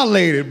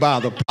violated by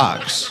the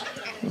pox.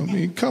 I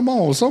mean, come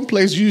on. Some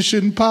places you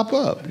shouldn't pop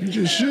up. You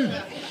just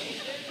shouldn't.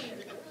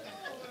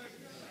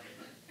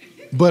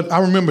 But I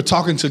remember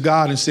talking to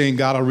God and saying,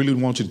 God, I really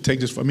want you to take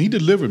this from me. He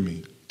delivered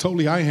me.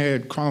 Totally, I ain't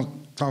had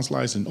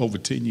tonsillitis in over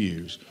 10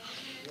 years.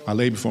 I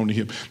lay before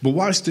him. But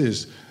watch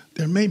this.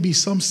 There may be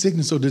some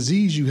sickness or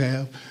disease you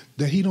have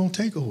that he don't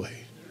take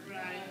away.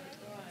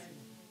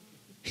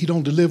 He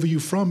don't deliver you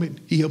from it.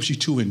 He helps you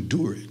to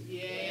endure it.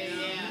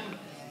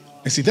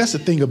 And see, that's the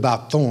thing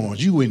about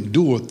thorns. You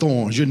endure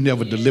thorns. You're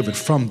never delivered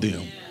from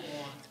them.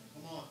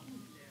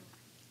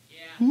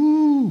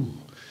 Ooh.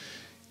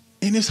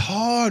 And it's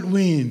hard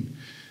when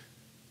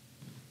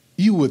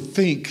you would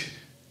think,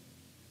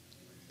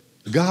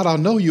 God, I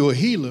know you're a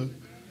healer,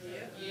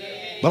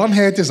 but I've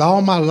had this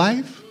all my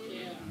life.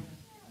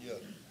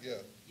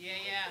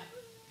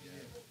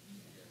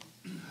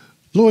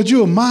 Lord,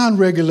 you're a mind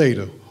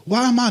regulator.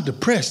 Why am I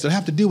depressed? I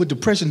have to deal with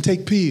depression,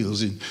 take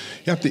pills, and you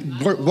have to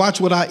watch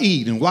what I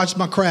eat and watch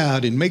my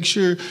crowd and make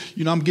sure,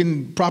 I'm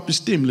getting proper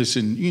stimulus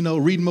and,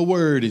 reading my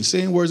word and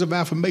saying words of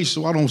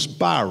affirmation so I don't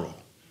spiral.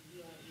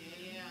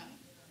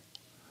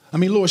 I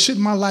mean, Lord,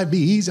 shouldn't my life be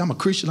easy? I'm a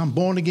Christian. I'm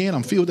born again.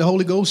 I'm filled with the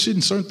Holy Ghost.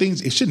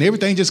 Shouldn't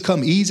everything just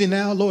come easy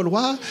now, Lord?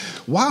 Why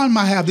am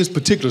I have this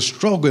particular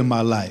struggle in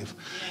my life?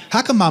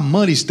 How come my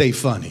money stay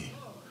funny?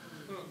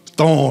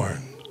 Thorn.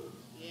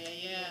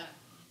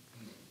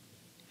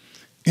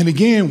 And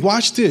again,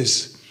 watch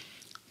this.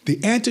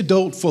 The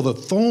antidote for the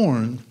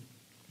thorn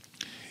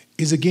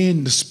is,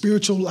 again, the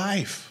spiritual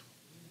life.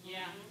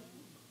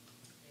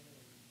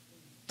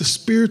 The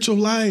spiritual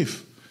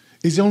life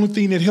is the only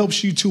thing that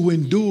helps you to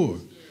endure.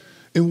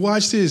 And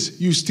watch this.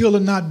 You still are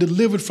not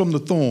delivered from the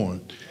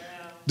thorn.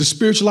 The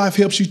spiritual life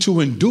helps you to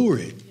endure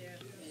it.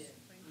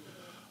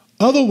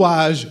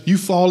 Otherwise, you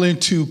fall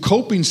into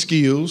coping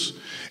skills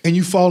and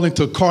you fall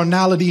into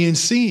carnality and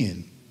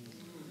sin.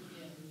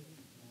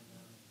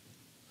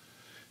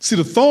 See,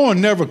 the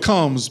thorn never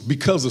comes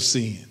because of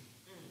sin.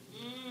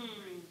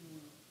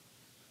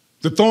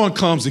 The thorn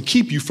comes to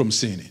keep you from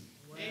sinning.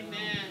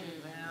 Amen.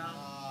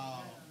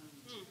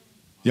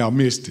 Y'all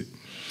missed it.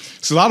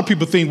 So a lot of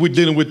people think we're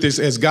dealing with this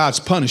as God's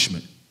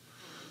punishment.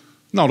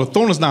 No, the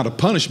thorn is not a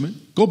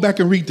punishment. Go back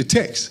and read the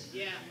text.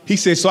 He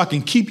says, so I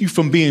can keep you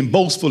from being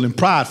boastful and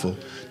prideful.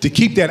 To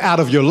keep that out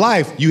of your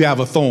life, you have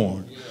a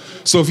thorn.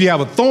 So if you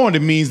have a thorn,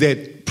 it means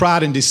that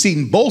pride and deceit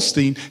and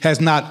boasting has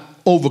not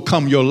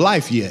overcome your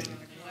life yet.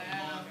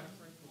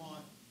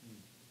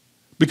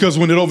 Because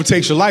when it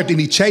overtakes your life, then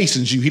he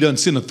chastens you. He doesn't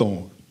send a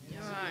thorn.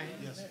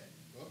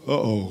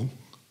 Uh-oh.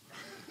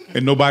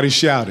 And nobody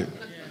shouted.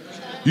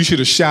 You should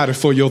have shouted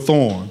for your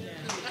thorn.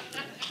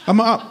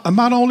 Am I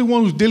the only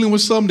one who's dealing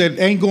with something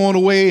that ain't going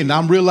away and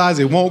I'm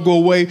realizing it won't go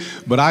away?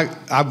 But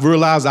I've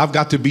realized I've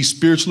got to be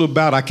spiritual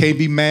about it. I can't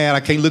be mad. I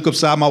can't look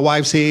upside my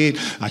wife's head.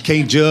 I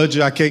can't judge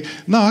her. I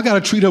got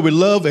to treat her with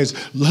love as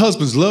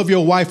husbands. Love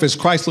your wife as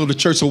Christ loved the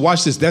church. So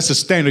watch this. That's the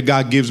standard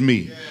God gives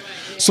me.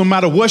 So no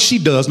matter what she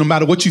does, no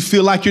matter what you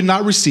feel like you're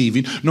not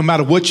receiving, no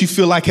matter what you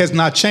feel like has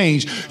not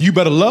changed, you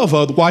better love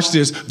her, watch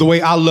this, the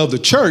way I love the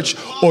church,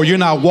 or you're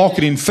not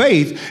walking in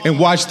faith. And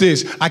watch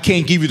this, I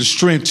can't give you the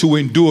strength to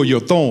endure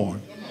your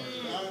thorn.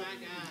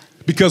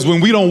 Because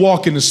when we don't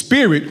walk in the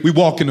spirit, we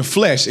walk in the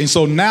flesh. And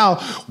so now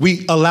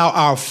we allow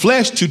our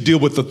flesh to deal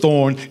with the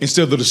thorn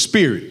instead of the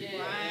spirit.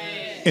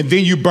 And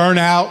then you burn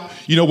out.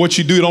 You know what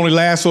you do, it only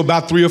lasts for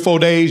about 3 or 4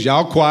 days.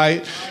 Y'all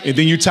quiet. And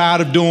then you're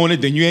tired of doing it.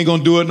 Then you ain't going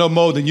to do it no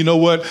more. Then you know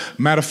what?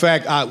 Matter of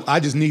fact, I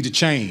just need to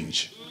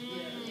change.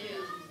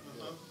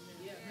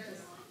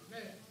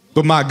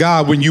 But my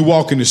God, when you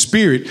walk in the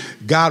spirit,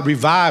 God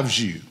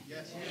revives you.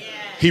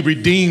 He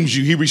redeems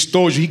you. He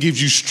restores you. He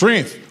gives you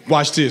strength.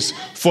 Watch this,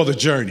 for the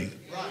journey.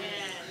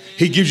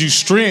 He gives you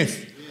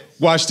strength.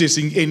 Watch this,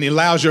 and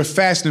allows your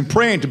fasting and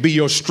praying to be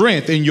your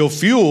strength and your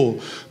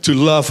fuel to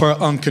love her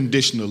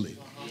unconditionally.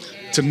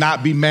 to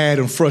not be mad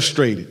and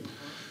frustrated,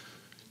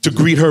 to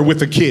greet her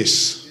with a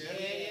kiss.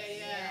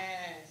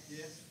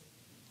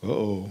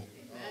 Uh-oh.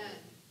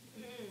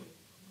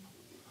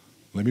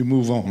 Let me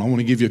move on. I want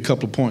to give you a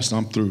couple of points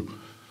and I'm through.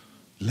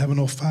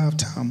 11:05,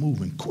 time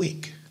moving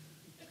quick.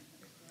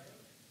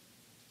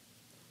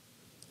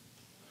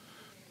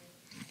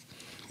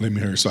 Let me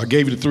hear. So I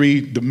gave you the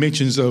 3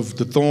 dimensions of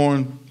the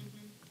thorn.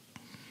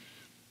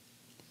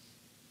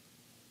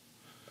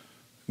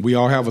 We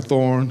all have a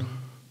thorn.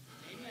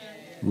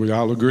 We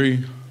all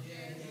agree.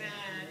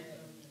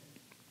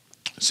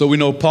 So we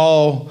know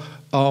Paul,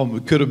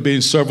 it could have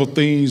been several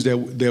things that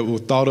were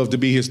thought of to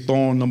be his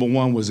thorn. Number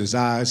 1 was his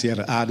eyes. He had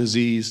an eye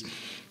disease.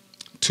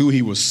 2,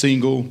 he was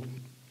single.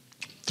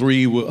 3,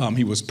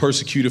 he was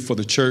persecuted for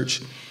the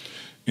church.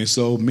 And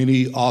so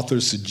many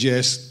authors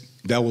suggest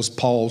that was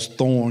Paul's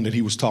thorn that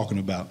he was talking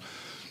about.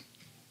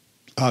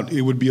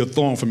 It would be a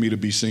thorn for me to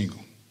be single.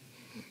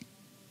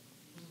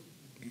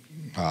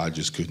 I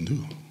just couldn't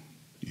do it.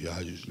 Yeah,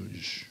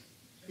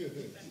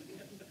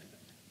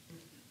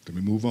 let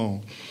me move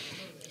on.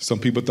 Some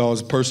people thought it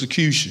was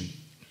persecution,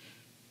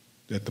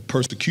 that the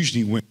persecution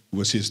he went through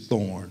was his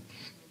thorn,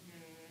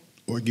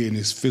 or again,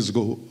 his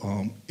physical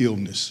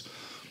illness.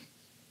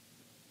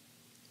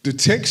 The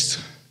text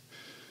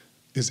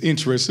is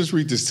interesting. Let's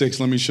read this text.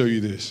 Let me show you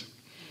this.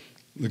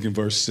 Look in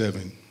verse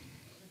 7.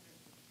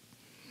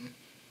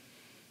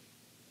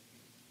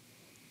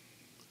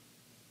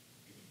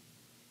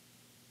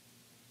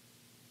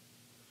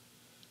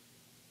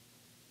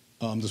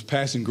 This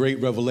passing great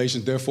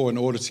revelation, therefore, in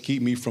order to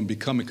keep me from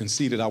becoming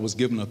conceited, I was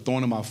given a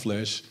thorn in my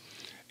flesh,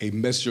 a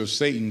messenger of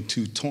Satan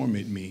to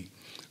torment me.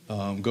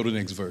 Go to the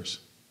next verse.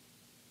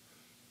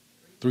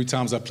 3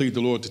 times I plead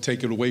the Lord to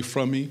take it away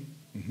from me.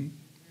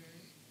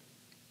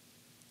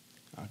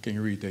 I can't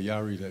read that.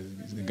 Y'all read that.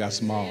 It got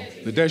small.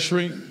 Did that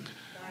shrink?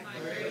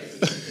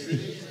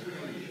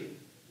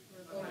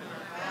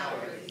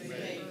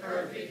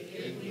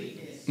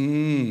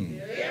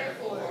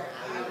 Therefore,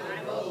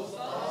 I will boast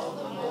all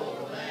the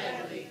more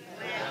gladly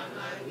about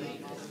my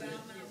weakness,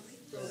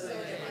 so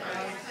that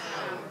Christ's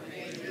power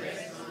may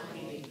rest on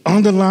me.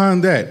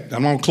 Underline that.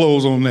 I'm going to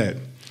close on that.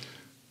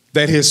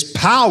 That his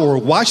power,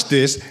 watch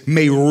this,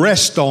 may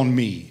rest on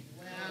me.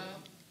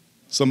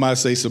 Somebody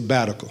say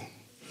sabbatical.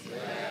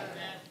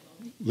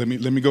 Let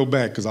me go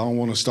back because I don't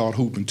want to start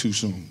hooping too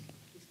soon.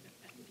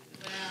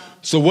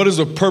 So what is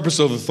the purpose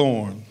of the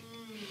thorn?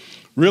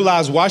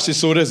 Realize, watch this,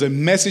 so there's a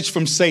message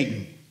from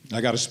Satan. I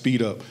got to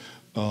speed up.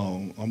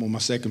 I'm on my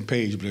second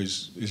page, but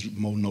there's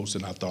more notes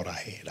than I thought I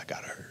had. I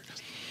got to hurry.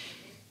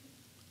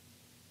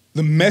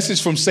 The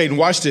message from Satan,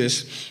 watch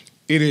this,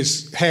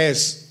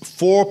 has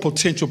 4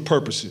 potential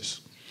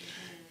purposes.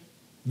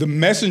 The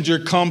messenger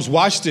comes,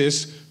 watch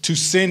this, to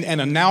send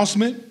an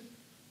announcement,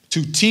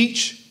 to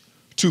teach,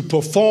 to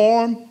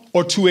perform,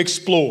 or to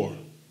explore.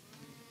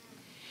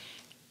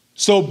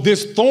 So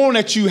this thorn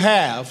that you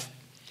have,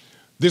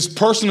 this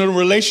personal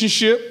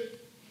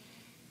relationship,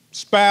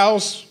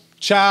 spouse,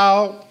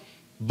 child,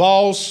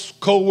 boss,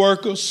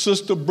 co-worker,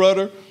 sister,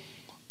 brother,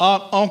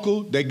 aunt,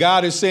 uncle, that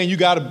God is saying you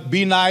got to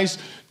be nice,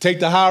 take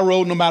the high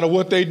road no matter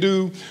what they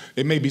do.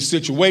 It may be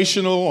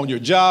situational on your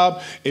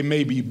job. It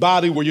may be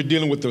body where you're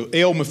dealing with the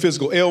ailment,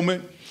 physical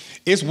ailment.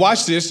 It's,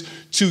 watch this,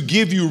 to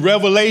give you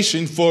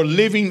revelation for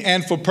living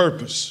and for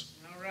purpose.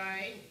 All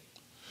right.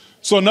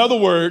 So in other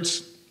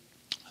words,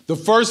 the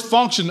first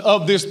function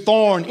of this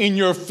thorn in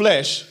your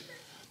flesh,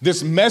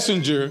 this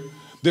messenger,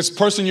 this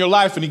person in your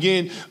life, and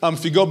again,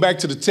 if you go back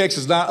to the text,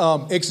 it's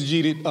not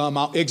exegeted,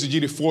 I'll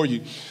exegete it for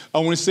you.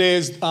 When it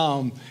says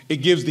it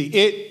gives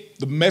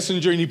the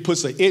messenger, and he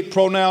puts an it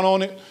pronoun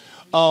on it,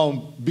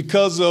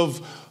 because of,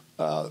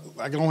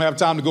 I don't have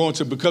time to go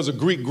into, because of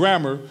Greek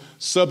grammar,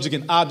 subject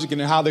and object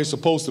and how they're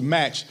supposed to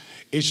match,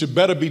 it should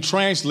better be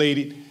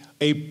translated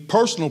a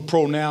personal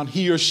pronoun,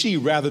 he or she,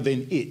 rather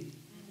than it.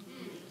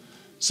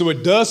 So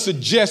it does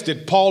suggest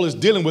that Paul is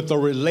dealing with a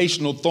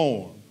relational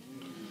thorn.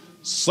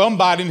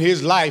 Somebody in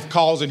his life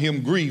causing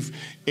him grief,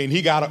 and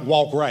he got to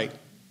walk right.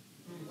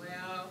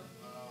 Well.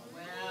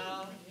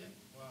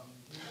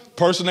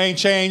 Person ain't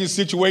changing,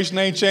 situation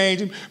ain't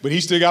changing, but he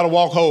still got to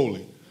walk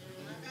holy.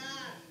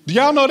 Do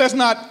y'all know it's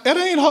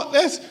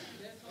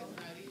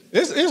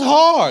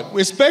hard,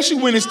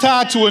 especially when it's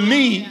tied to a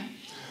need.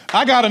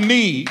 I got a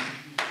need.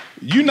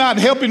 You're not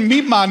helping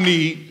meet my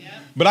need,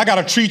 but I got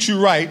to treat you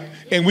right,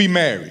 and we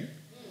married.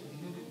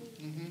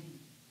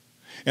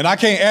 And I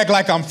can't act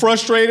like I'm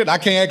frustrated. I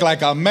can't act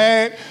like I'm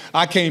mad.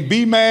 I can't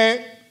be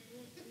mad.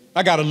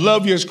 I got to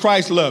love you as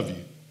Christ loved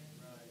you.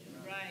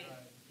 Right.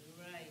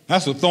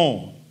 That's a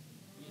thorn.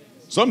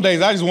 Some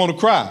days I just want to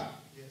cry.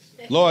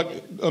 Lord,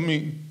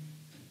 can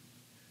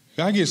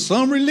I get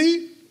some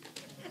relief?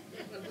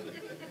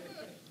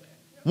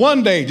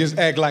 One day, just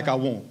act like I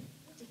won't.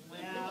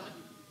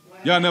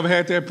 Y'all never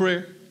had that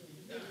prayer?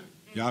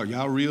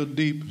 Y'all real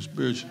deep and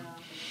spiritual.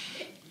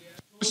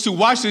 To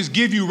watch this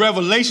give you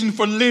revelation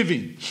for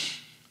living.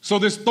 So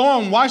this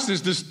thorn, watch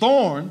this,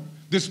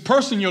 this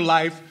person in your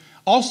life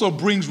also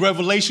brings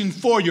revelation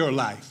for your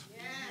life.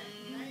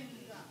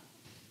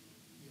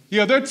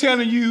 Yeah, they're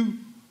telling you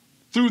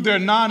through their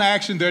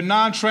non-action, their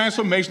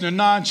non-transformation, their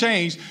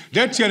non-change,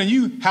 they're telling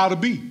you how to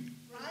be.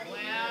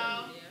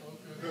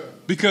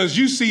 Because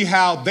you see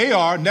how they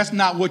are, and that's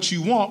not what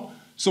you want,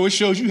 so it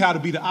shows you how to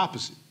be the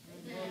opposite.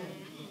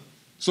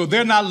 So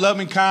they're not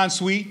loving, kind,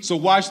 sweet, so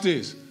watch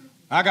this.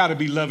 I got to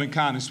be loving,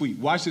 kind, and sweet.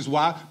 Watch this.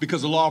 Why?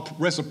 Because the law of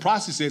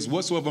reciprocity says,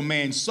 whatsoever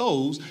man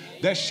sows,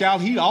 that shall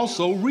he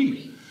also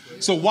reap.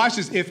 So watch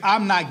this. If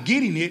I'm not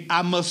getting it,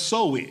 I must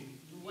sow it.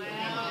 Wow.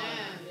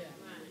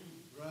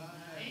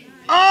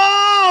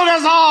 Oh,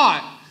 that's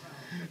hard.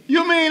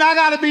 You mean I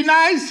got to be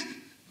nice?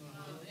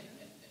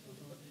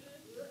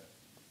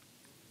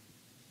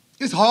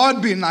 It's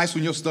hard being nice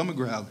when your stomach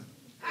growling.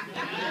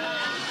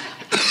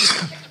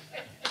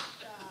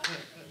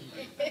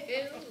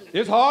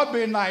 It's hard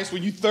being nice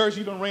when you thirsty.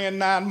 You done ran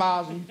 9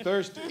 miles and you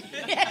thirsty.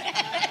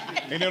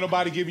 Ain't there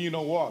nobody giving you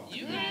no water.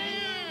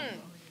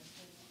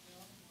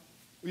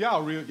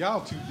 Y'all real.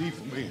 Y'all too deep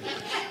for me.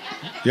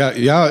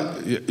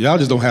 Y'all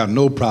just don't have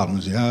no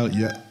problems.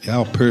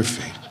 Y'all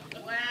perfect.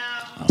 Wow.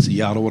 I see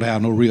y'all don't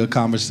have no real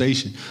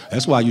conversation.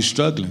 That's why you're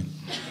struggling.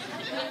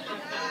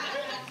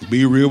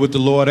 Be real with the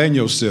Lord and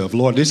yourself.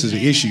 Lord, this is an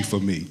issue for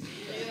me.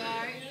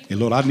 And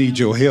Lord, I need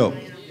your help.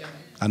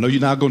 I know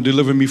you're not going to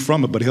deliver me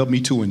from it, but help me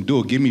to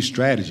endure. Give me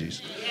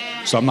strategies.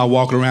 So I'm not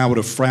walking around with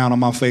a frown on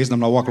my face, and I'm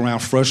not walking around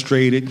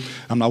frustrated.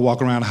 I'm not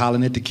walking around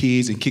hollering at the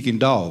kids and kicking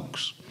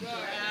dogs.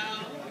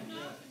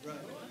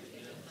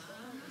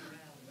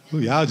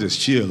 Well, y'all just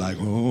chill like,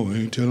 oh, I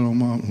ain't telling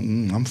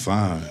them I'm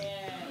fine.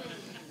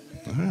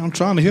 I'm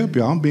trying to help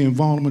y'all. I'm being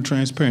vulnerable and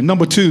transparent.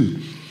 Number 2,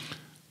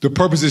 the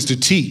purpose is to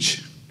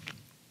teach.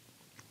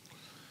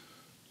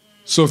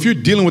 So if you're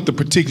dealing with a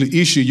particular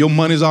issue, your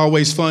money's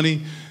always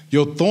funny,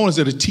 your thorn is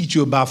there to teach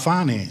you about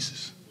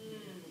finances.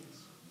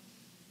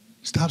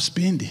 Stop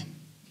spending.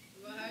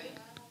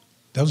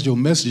 That was your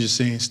message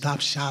saying, stop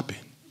shopping.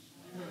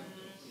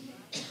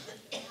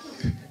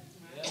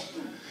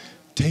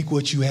 Take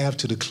what you have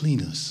to the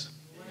cleaners.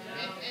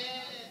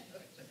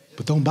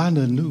 But don't buy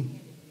nothing new.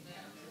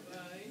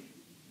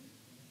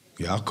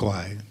 Y'all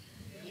quiet.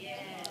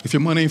 If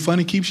your money ain't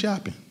funny, keep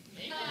shopping.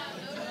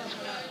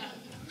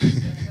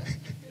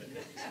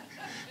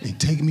 And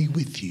take me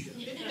with you.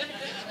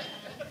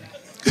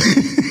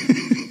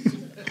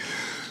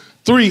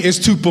 3 is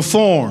to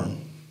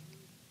perform.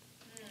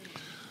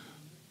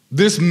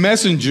 This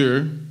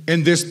messenger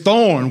and this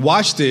thorn,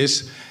 watch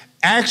this,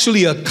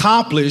 actually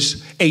accomplish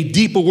a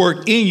deeper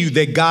work in you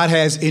that God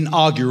has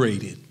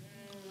inaugurated.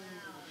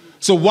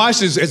 So watch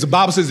this, as the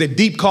Bible says that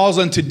deep calls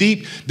unto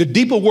deep, the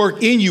deeper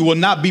work in you will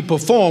not be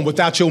performed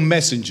without your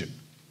messenger.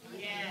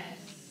 Yes.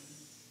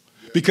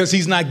 Because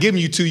he's not giving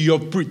you to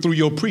through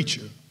your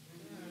preacher.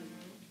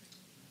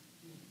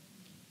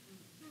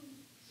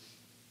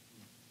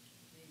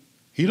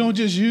 He don't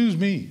just use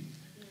me.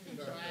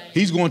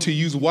 He's going to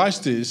use,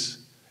 watch this,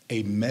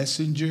 a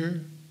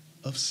messenger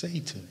of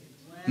Satan.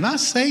 Not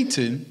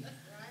Satan.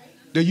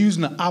 They're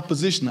using the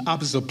opposition, the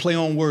opposite of play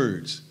on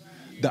words.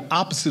 The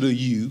opposite of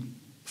you,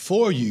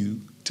 for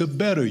you, to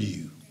better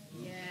you.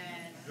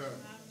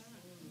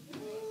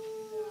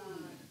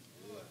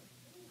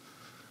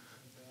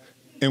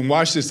 And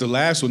watch this, the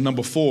last one,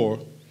 number 4.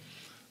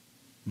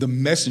 The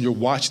messenger,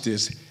 watch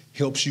this,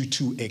 helps you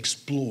to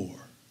explore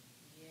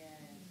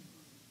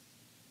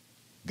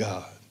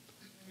God.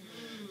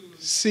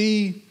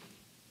 See,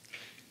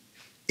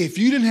 if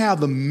you didn't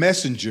have the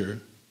messenger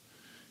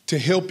to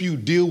help you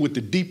deal with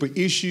the deeper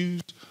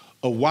issues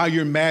of why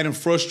you're mad and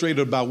frustrated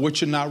about what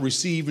you're not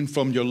receiving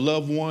from your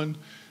loved one,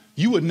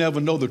 you would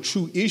never know the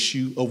true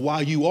issue of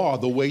why you are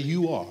the way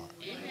you are.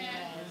 Amen.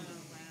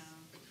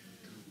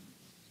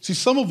 See,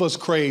 some of us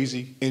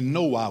crazy and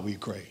know why we're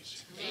crazy.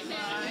 Amen.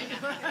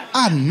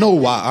 I know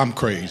why I'm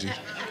crazy.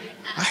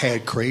 I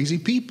had crazy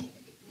people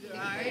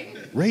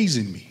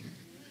raising me.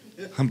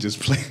 I'm just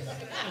playing.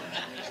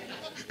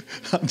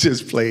 I'm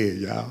just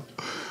playing, y'all.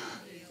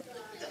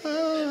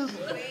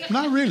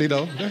 Not really,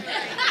 though.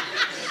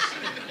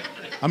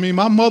 I mean,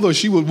 my mother,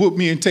 she would whoop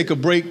me and take a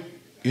break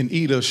and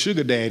eat a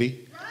sugar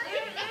daddy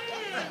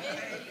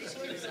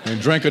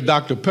and drink a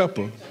Dr.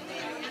 Pepper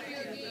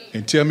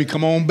and tell me,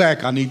 come on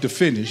back, I need to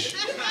finish.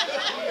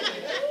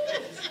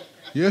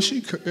 Yeah, she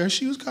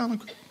was kind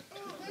of,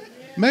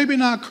 maybe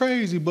not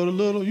crazy, but a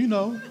little,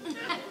 a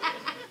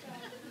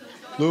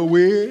little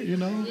weird,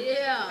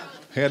 Yeah.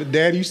 Had a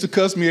daddy used to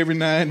cuss me every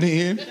now and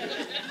then.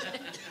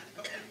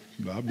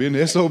 I've been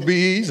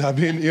SOBs, I've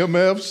been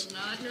MFs.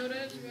 I know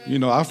that's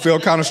right. I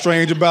felt kind of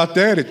strange about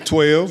that at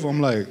 12.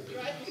 I'm like,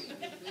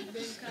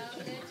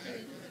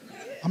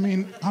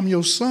 I'm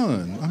your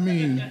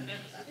son.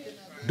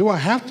 Do I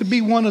have to be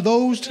one of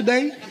those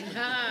today?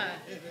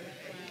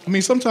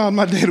 Sometimes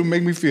my dad would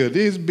make me feel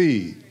this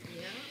big.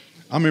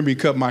 I remember he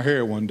cut my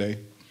hair one day.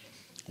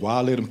 Why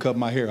I let him cut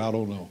my hair, I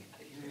don't know.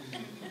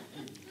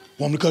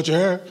 Want me to cut your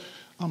hair?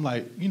 I'm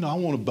like, I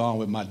want to bond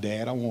with my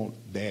dad. I want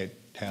dad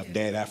to have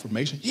dad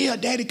affirmation. Yeah,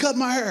 daddy, cut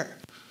my hair.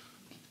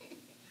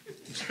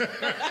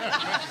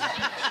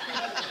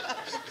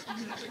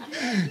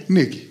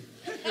 Nikki,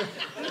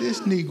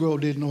 this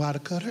Negro didn't know how to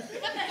cut her.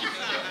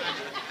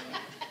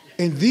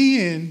 And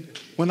then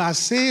when I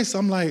said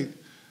something,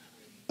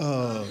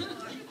 I'm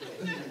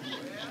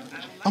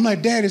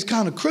like, Dad, it's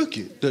kind of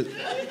crooked.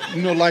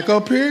 Like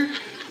up here,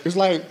 it's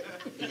like.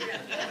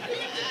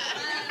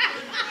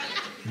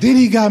 Then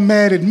he got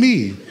mad at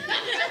me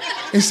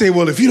and said,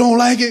 well, if you don't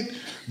like it,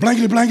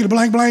 blankety, blankety,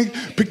 blank, blank,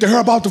 pick the hair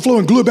up off the floor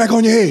and glue it back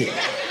on your head.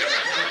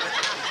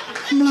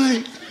 I'm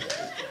like,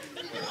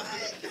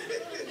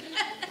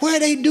 where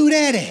they do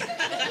that at?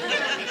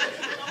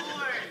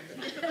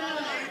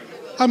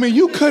 I mean,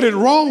 you cut it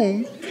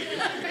wrong.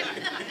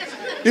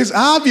 It's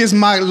obvious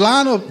my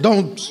lineup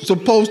don't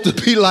supposed to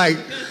be like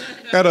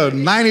at a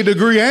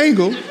 90-degree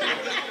angle.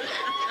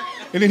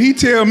 And then he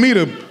tell me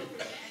to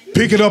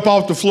pick it up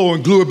off the floor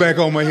and glue it back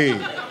on my head.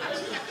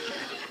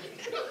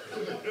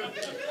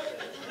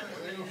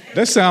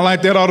 That sound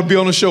like that ought to be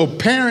on the show.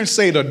 Parents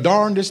say the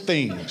darndest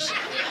things.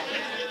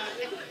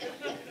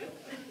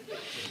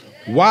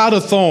 Why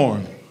the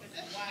thorn?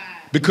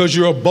 Because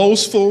you're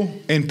boastful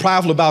and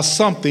prideful about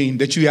something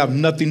that you have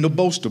nothing to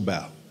boast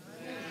about.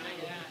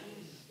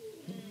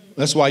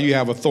 That's why you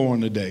have a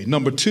thorn today.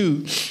 Number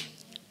 2,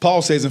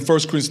 Paul says in 1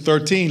 Corinthians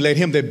 13, let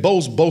him that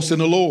boasts, boast in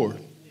the Lord.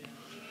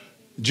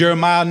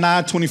 Jeremiah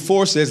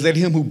 9:24 says, let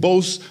him who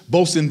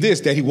boast in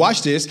this, that he,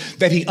 watch this,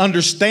 that he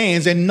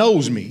understands and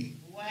knows me.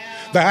 Wow.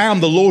 That I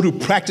am the Lord who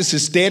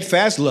practices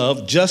steadfast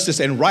love,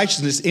 justice, and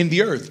righteousness in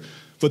the earth.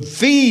 For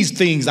these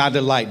things I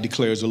delight,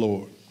 declares the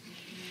Lord.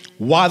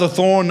 Why the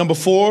thorn? Number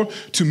 4,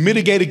 to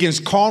mitigate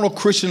against carnal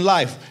Christian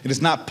life. It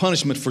is not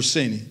punishment for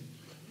sinning.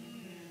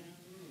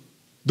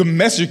 The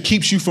message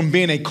keeps you from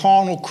being a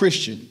carnal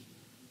Christian.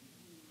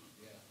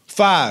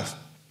 5,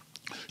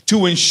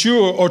 to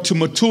ensure or to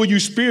mature you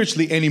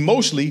spiritually and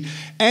emotionally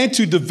and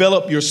to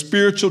develop your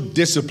spiritual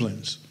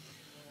disciplines.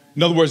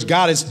 In other words,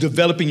 God is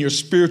developing your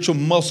spiritual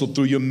muscle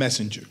through your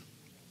messenger.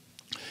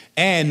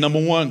 And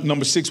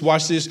number 6,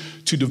 watch this,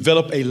 to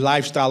develop a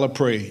lifestyle of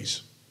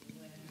praise.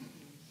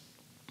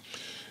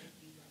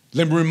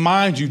 Let me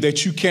remind you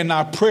that you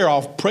cannot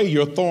pray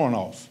your thorn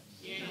off.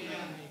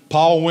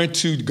 Paul went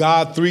to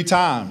God 3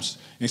 times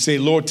and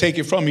said, Lord, take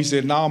it from me. He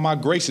said, no, my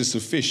grace is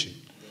sufficient.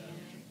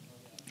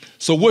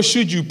 So what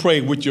should you pray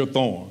with your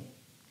thorn?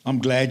 I'm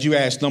glad you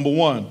asked. Number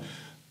 1,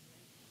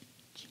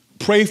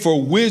 pray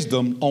for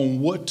wisdom on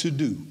what to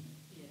do.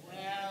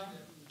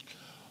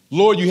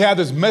 Lord, you have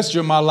this message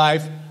in my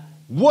life.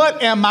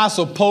 What am I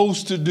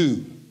supposed to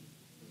do?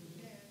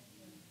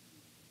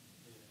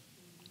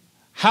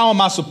 How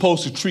am I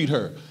supposed to treat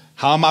her?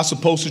 How am I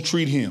supposed to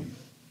treat him?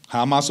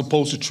 How am I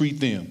supposed to treat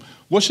them?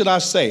 What should I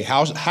say?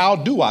 How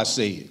do I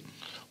say it?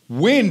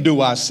 When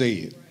do I say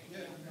it?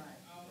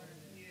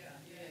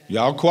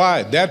 Y'all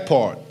quiet, that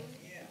part.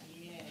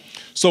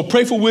 So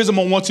pray for wisdom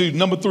on what to do.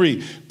 Number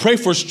 3, pray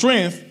for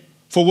strength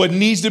for what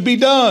needs to be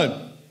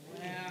done.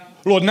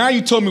 Lord, now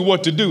you told me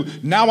what to do.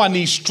 Now I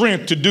need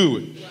strength to do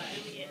it.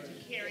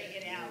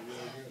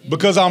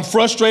 Because I'm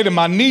frustrated,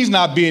 my needs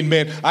not being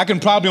met, I can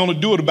probably only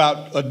do it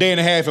about a day and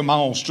a half in my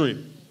own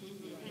strength.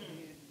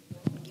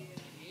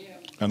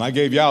 And I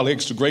gave y'all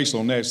extra grace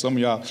on that. Some of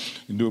y'all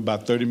can do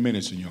about 30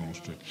 minutes in your own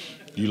strength.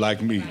 You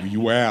like me,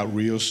 you wear out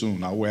real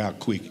soon. I wear out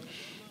quick.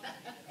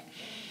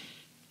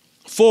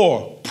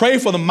 4, pray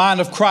for the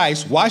mind of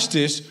Christ, watch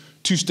this,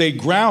 to stay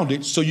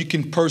grounded so you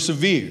can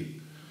persevere.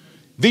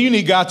 Then you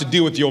need God to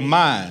deal with your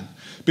mind.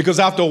 Because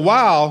after a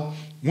while,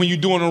 when you're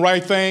doing the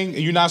right thing and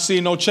you're not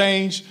seeing no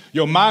change,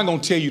 your mind going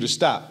to tell you to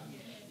stop.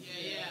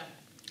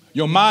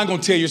 Your mind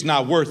going to tell you it's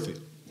not worth it.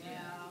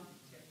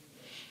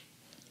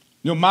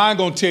 Your mind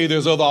going to tell you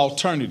there's other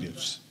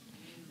alternatives.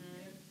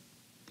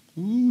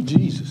 Ooh,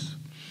 Jesus.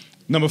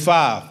 Number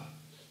 5.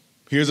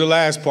 Here's the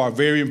last part,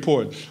 very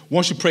important.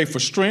 Once you pray for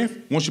strength,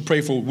 once you pray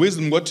for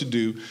wisdom, what to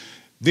do,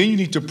 then you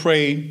need to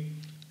pray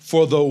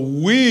for the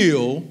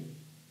will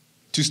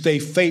to stay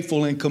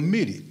faithful and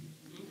committed.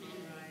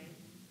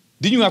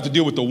 Then you have to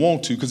deal with the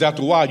want to, because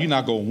after a while, you're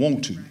not going to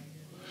want to.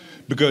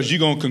 Because you're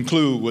going to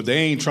conclude, well, they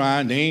ain't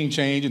trying, they ain't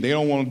changing, they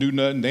don't want to do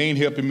nothing, they ain't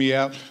helping me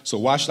out, so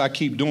why should I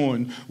keep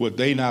doing what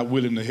they not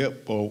willing to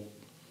help? Oh,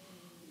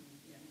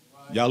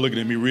 y'all looking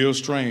at me real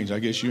strange. I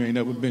guess you ain't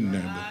never been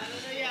there,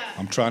 but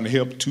I'm trying to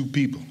help 2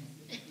 people.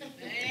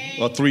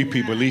 Or 3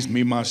 people, at least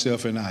me,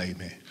 myself, and I,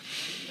 amen.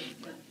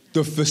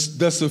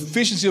 The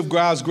sufficiency of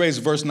God's grace,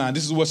 verse 9,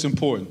 this is what's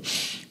important.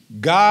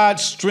 God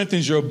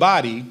strengthens your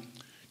body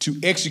to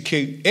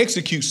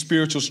execute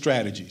spiritual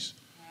strategies.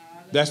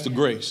 That's the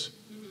grace.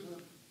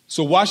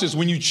 So watch this.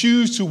 When you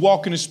choose to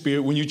walk in the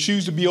Spirit, when you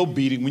choose to be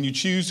obedient, when you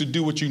choose to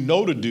do what you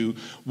know to do,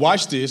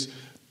 watch this.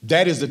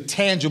 That is a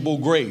tangible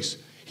grace.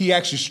 He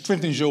actually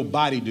strengthens your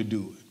body to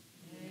do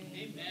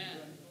it.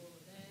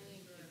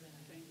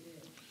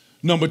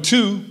 Number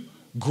 2,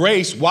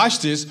 grace, watch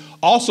this,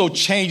 also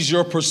changes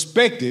your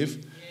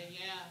perspective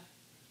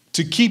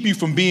to keep you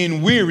from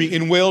being weary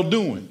in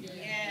well-doing.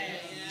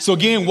 So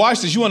again,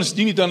 watch this. You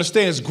need to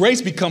understand this.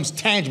 Grace becomes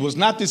tangible. It's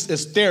not this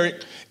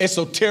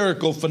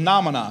esoterical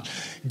phenomenon.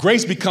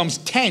 Grace becomes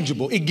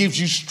tangible. It gives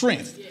you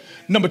strength.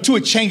 Number 2,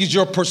 it changes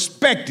your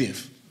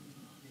perspective.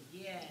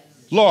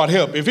 Lord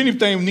help. If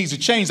anything needs to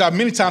change,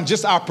 many times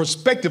just our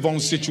perspective on the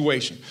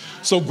situation.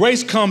 So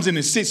grace comes in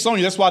and sits on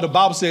you. That's why the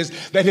Bible says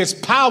that his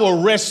power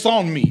rests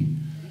on me.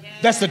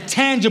 That's the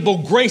tangible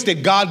grace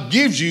that God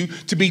gives you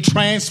to be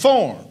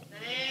transformed.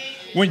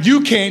 When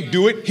you can't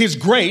do it, his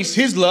grace,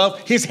 his love,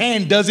 his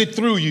hand does it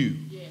through you.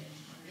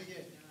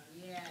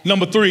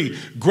 Number 3,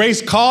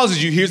 grace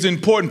causes you, here's the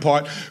important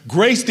part,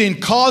 grace then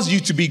causes you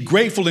to be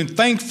grateful and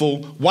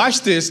thankful,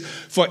 watch this,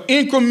 for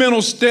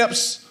incremental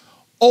steps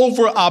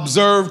over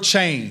observed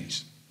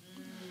change.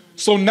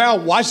 So now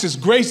watch this,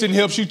 grace then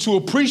helps you to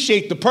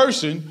appreciate the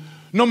person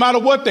no matter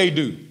what they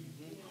do.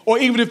 Or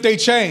even if they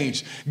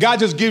change. God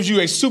just gives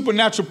you a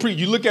supernatural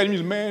you look at him and you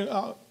say, man,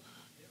 oh,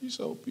 you're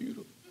so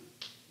beautiful.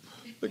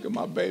 Look at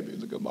my baby,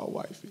 look at my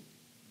wifey.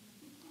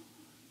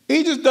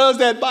 He just does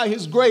that by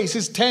his grace,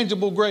 his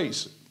tangible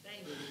grace.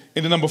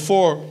 And then number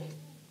 4,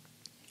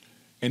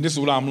 and this is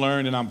what I'm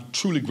learning and I'm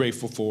truly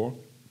grateful for.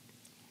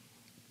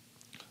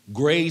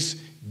 Grace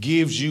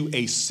gives you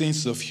a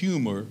sense of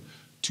humor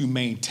to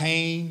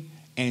maintain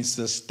and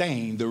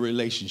sustain the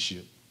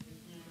relationship.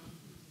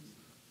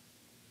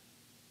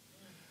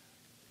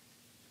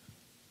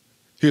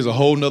 Here's a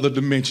whole nother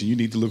dimension you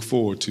need to look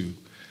forward to.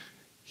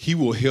 He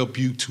will help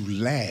you to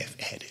laugh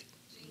at it.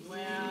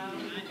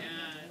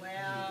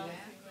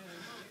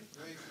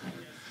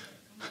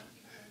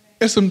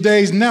 There's some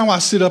days now I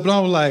sit up and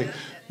I'm like,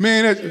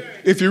 man,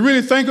 if you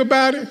really think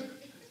about it,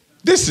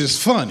 this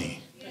is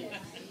funny.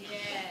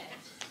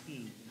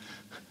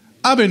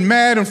 I've been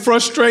mad and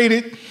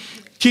frustrated,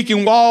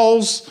 kicking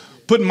walls,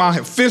 putting my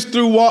fist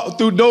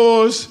through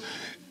doors,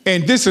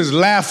 and this is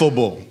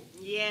laughable.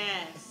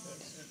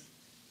 Yes.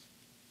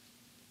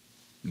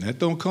 And that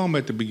don't come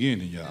at the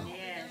beginning, y'all.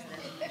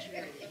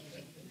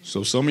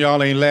 So some of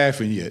y'all ain't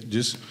laughing yet.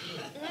 Just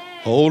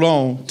hold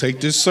on, take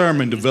this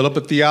sermon, develop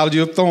a theology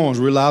of thorns,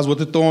 realize what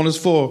the thorn is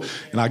for,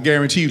 and I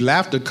guarantee you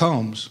laughter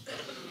comes.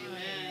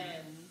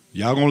 Amen.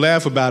 Y'all gonna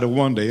laugh about it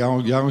one day.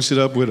 Y'all gonna sit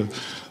up with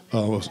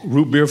a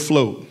root beer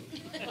float.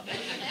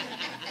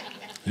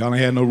 Y'all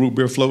ain't had no root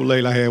beer float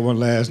lately. I had one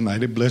last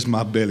night. It blessed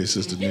my belly,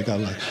 Sister Nick. I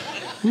was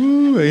like,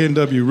 ooh,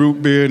 A&W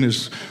root beer and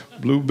this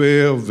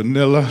bluebell,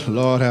 vanilla,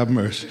 Lord have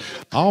mercy.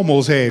 I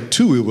almost had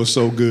 2. It was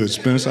so good,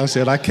 Spencer. I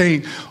said, I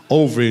can't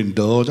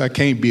overindulge. I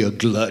can't be a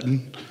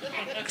glutton.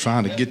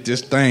 Trying to get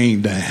this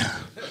thing down.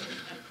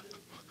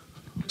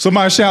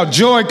 Somebody shout,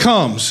 joy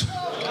comes.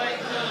 Joy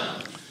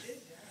comes.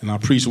 And I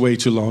preached way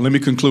too long. Let me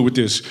conclude with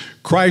this.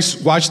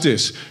 Christ, watch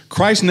this.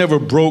 Christ never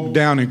broke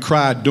down and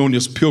cried during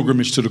his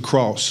pilgrimage to the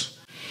cross.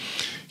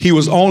 He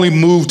was only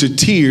moved to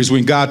tears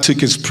when God took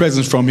his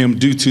presence from him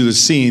due to the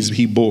sins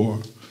he bore.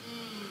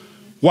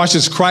 Watch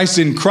this. Christ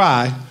didn't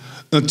cry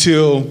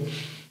until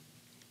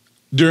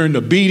during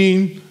the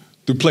beating,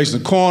 through placing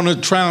the crown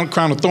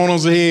of thorn on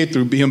his head,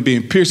 through him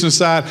being pierced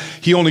inside.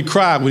 He only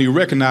cried when he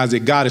recognized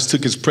that God has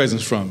took his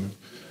presence from him.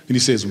 And he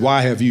says,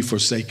 why have you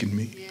forsaken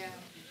me? Yeah.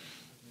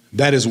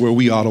 That is where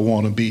we ought to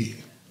want to be.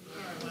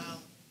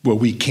 Where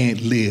we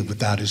can't live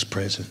without his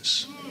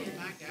presence.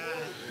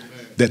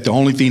 That the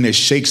only thing that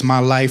shakes my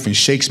life and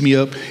shakes me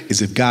up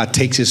is if God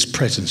takes his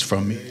presence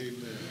from me.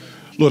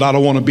 Lord, I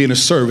don't want to be in a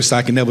service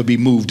I can never be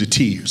moved to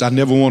tears. I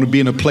never want to be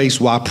in a place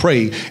where I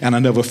pray and I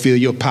never feel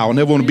your power. I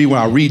never want to be where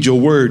I read your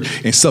word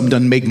and something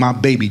doesn't make my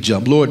baby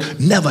jump. Lord,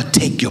 never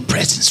take your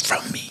presence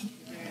from me.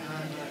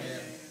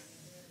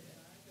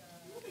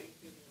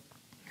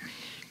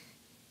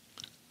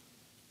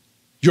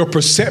 Your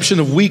perception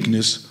of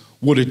weakness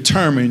will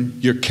determine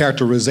your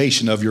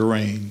characterization of your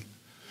reign.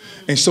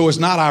 And so it's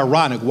not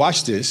ironic,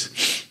 watch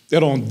this,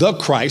 that on the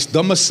Christ,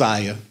 the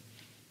Messiah,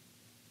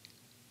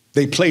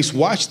 they place,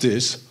 watch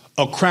this,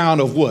 a crown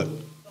of what?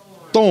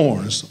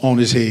 Thorns on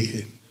his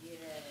head.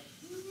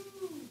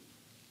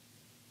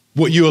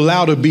 What you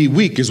allow to be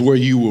weak is where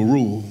you will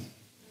rule.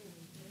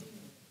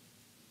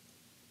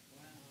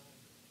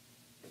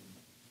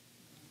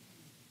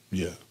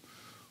 Yeah.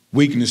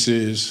 Weakness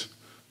is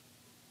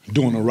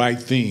doing the right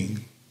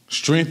thing.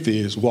 Strength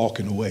is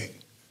walking away.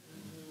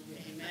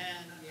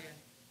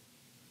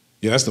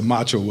 Yeah, that's the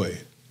macho way.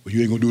 Well,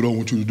 you ain't gonna do what I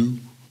want you to do.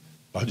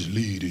 I just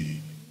lead you.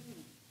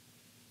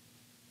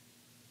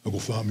 I'm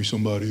gonna find me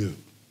somebody else.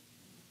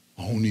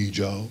 I don't need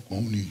y'all. I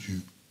don't need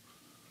you.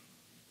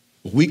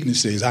 But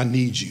weakness says, I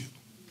need you.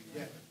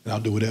 And I'll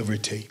do whatever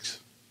it takes.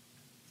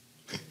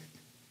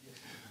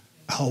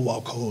 I'll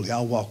walk holy.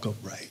 I'll walk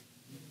upright.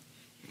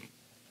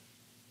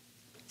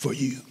 For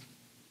you.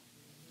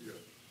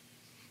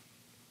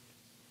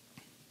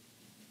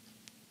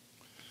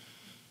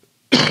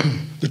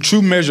 The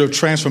true measure of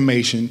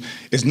transformation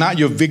is not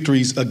your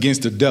victories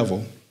against the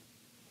devil,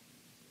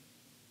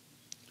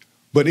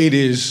 but it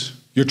is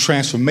your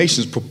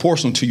transformations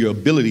proportional to your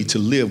ability to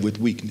live with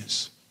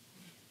weakness.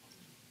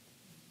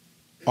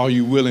 Are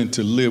you willing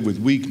to live with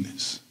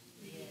weakness?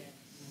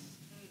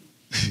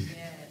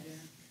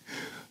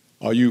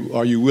 Are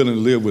you willing to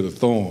live with a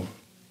thorn?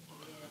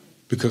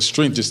 Because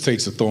strength just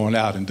takes the thorn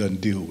out and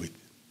doesn't deal with it.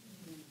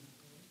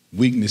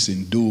 Weakness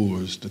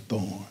endures the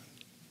thorn.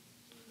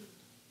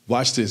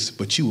 Watch this,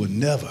 but you will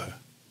never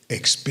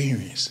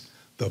experience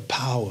the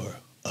power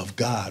of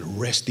God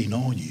resting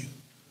on you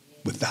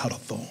without a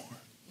thorn.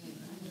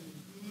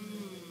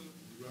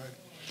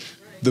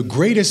 The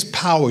greatest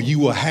power you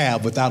will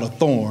have without a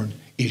thorn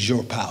is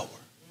your power.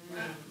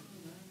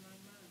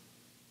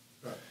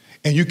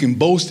 And you can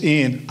boast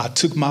in, I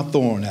took my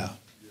thorn out.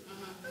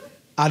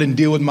 I didn't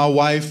deal with my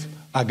wife,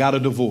 I got a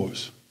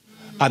divorce.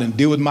 I didn't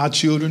deal with my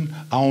children,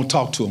 I don't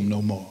talk to them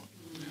no more.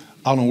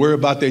 I don't worry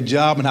about their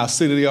job and how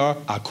silly they are,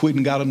 I quit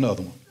and got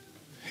another one.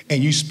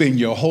 And you spend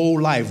your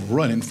whole life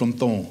running from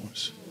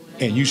thorns.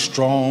 And you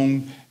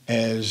strong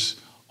as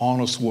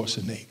Arnold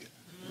Schwarzenegger.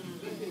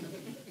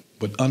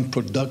 But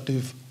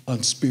unproductive,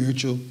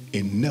 unspiritual,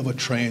 and never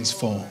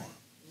transformed.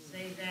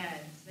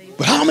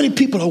 But how many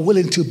people are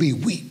willing to be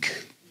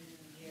weak?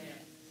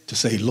 To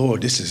say,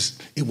 Lord,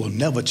 it will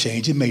never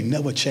change. It may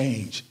never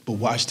change. But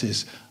watch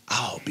this.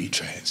 I'll be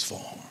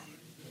transformed.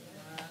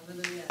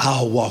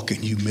 I'll walk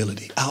in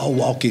humility. I'll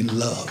walk in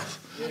love.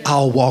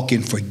 I'll walk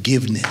in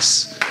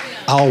forgiveness.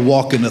 I'll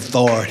walk in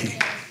authority.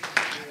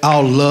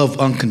 I'll love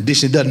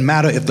unconditionally. It doesn't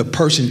matter if the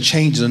person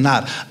changes or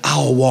not.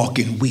 I'll walk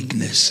in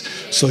weakness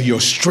so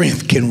your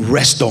strength can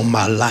rest on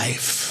my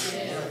life.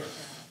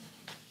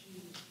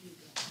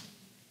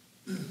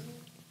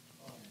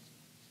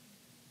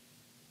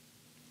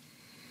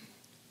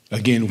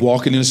 Again,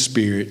 walking in the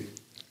Spirit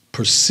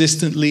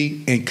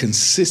persistently and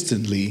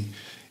consistently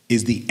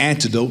is the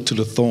antidote to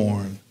the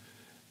thorn.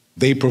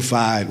 They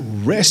provide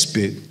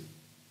respite,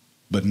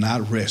 but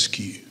not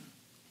rescue.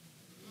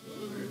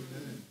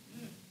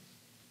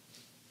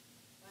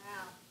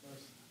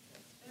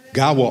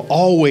 God will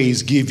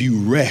always give you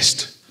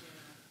rest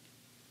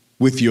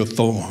with your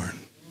thorn,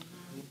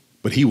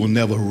 but he will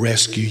never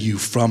rescue you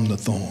from the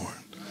thorn,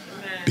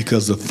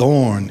 because the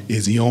thorn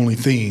is the only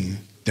thing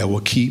that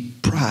will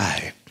keep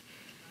pride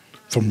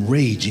from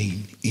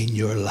raging in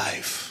your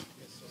life.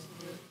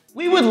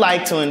 We would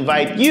like to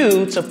invite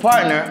you to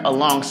partner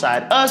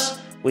alongside us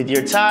with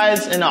your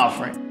tithes and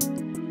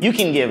offering. You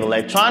can give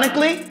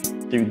electronically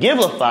through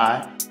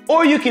Givelify,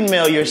 or you can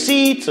mail your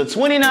seed to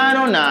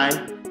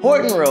 2909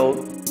 Horton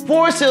Road,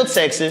 Forest Hill,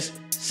 Texas,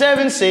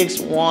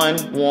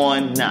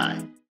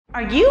 76119.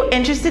 Are you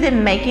interested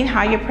in making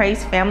Higher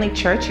Praise Family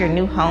Church your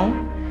new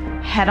home?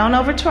 Head on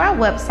over to our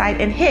website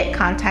and hit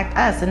Contact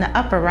Us in the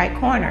upper right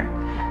corner.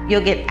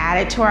 You'll get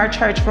added to our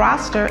church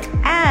roster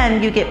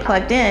and you get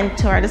plugged in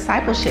to our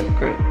discipleship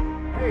group.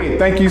 Hey,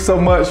 thank you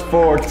so much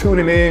for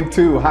tuning in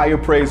to Higher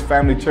Praise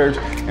Family Church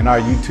and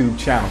our YouTube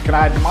channel. Can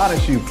I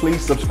admonish you,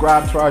 please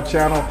subscribe to our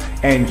channel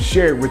and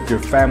share it with your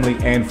family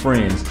and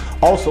friends.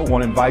 Also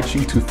want to invite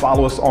you to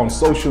follow us on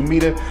social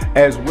media,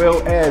 as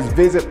well as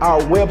visit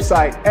our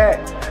website at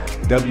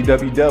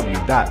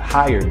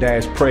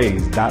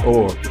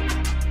www.higher-praise.org.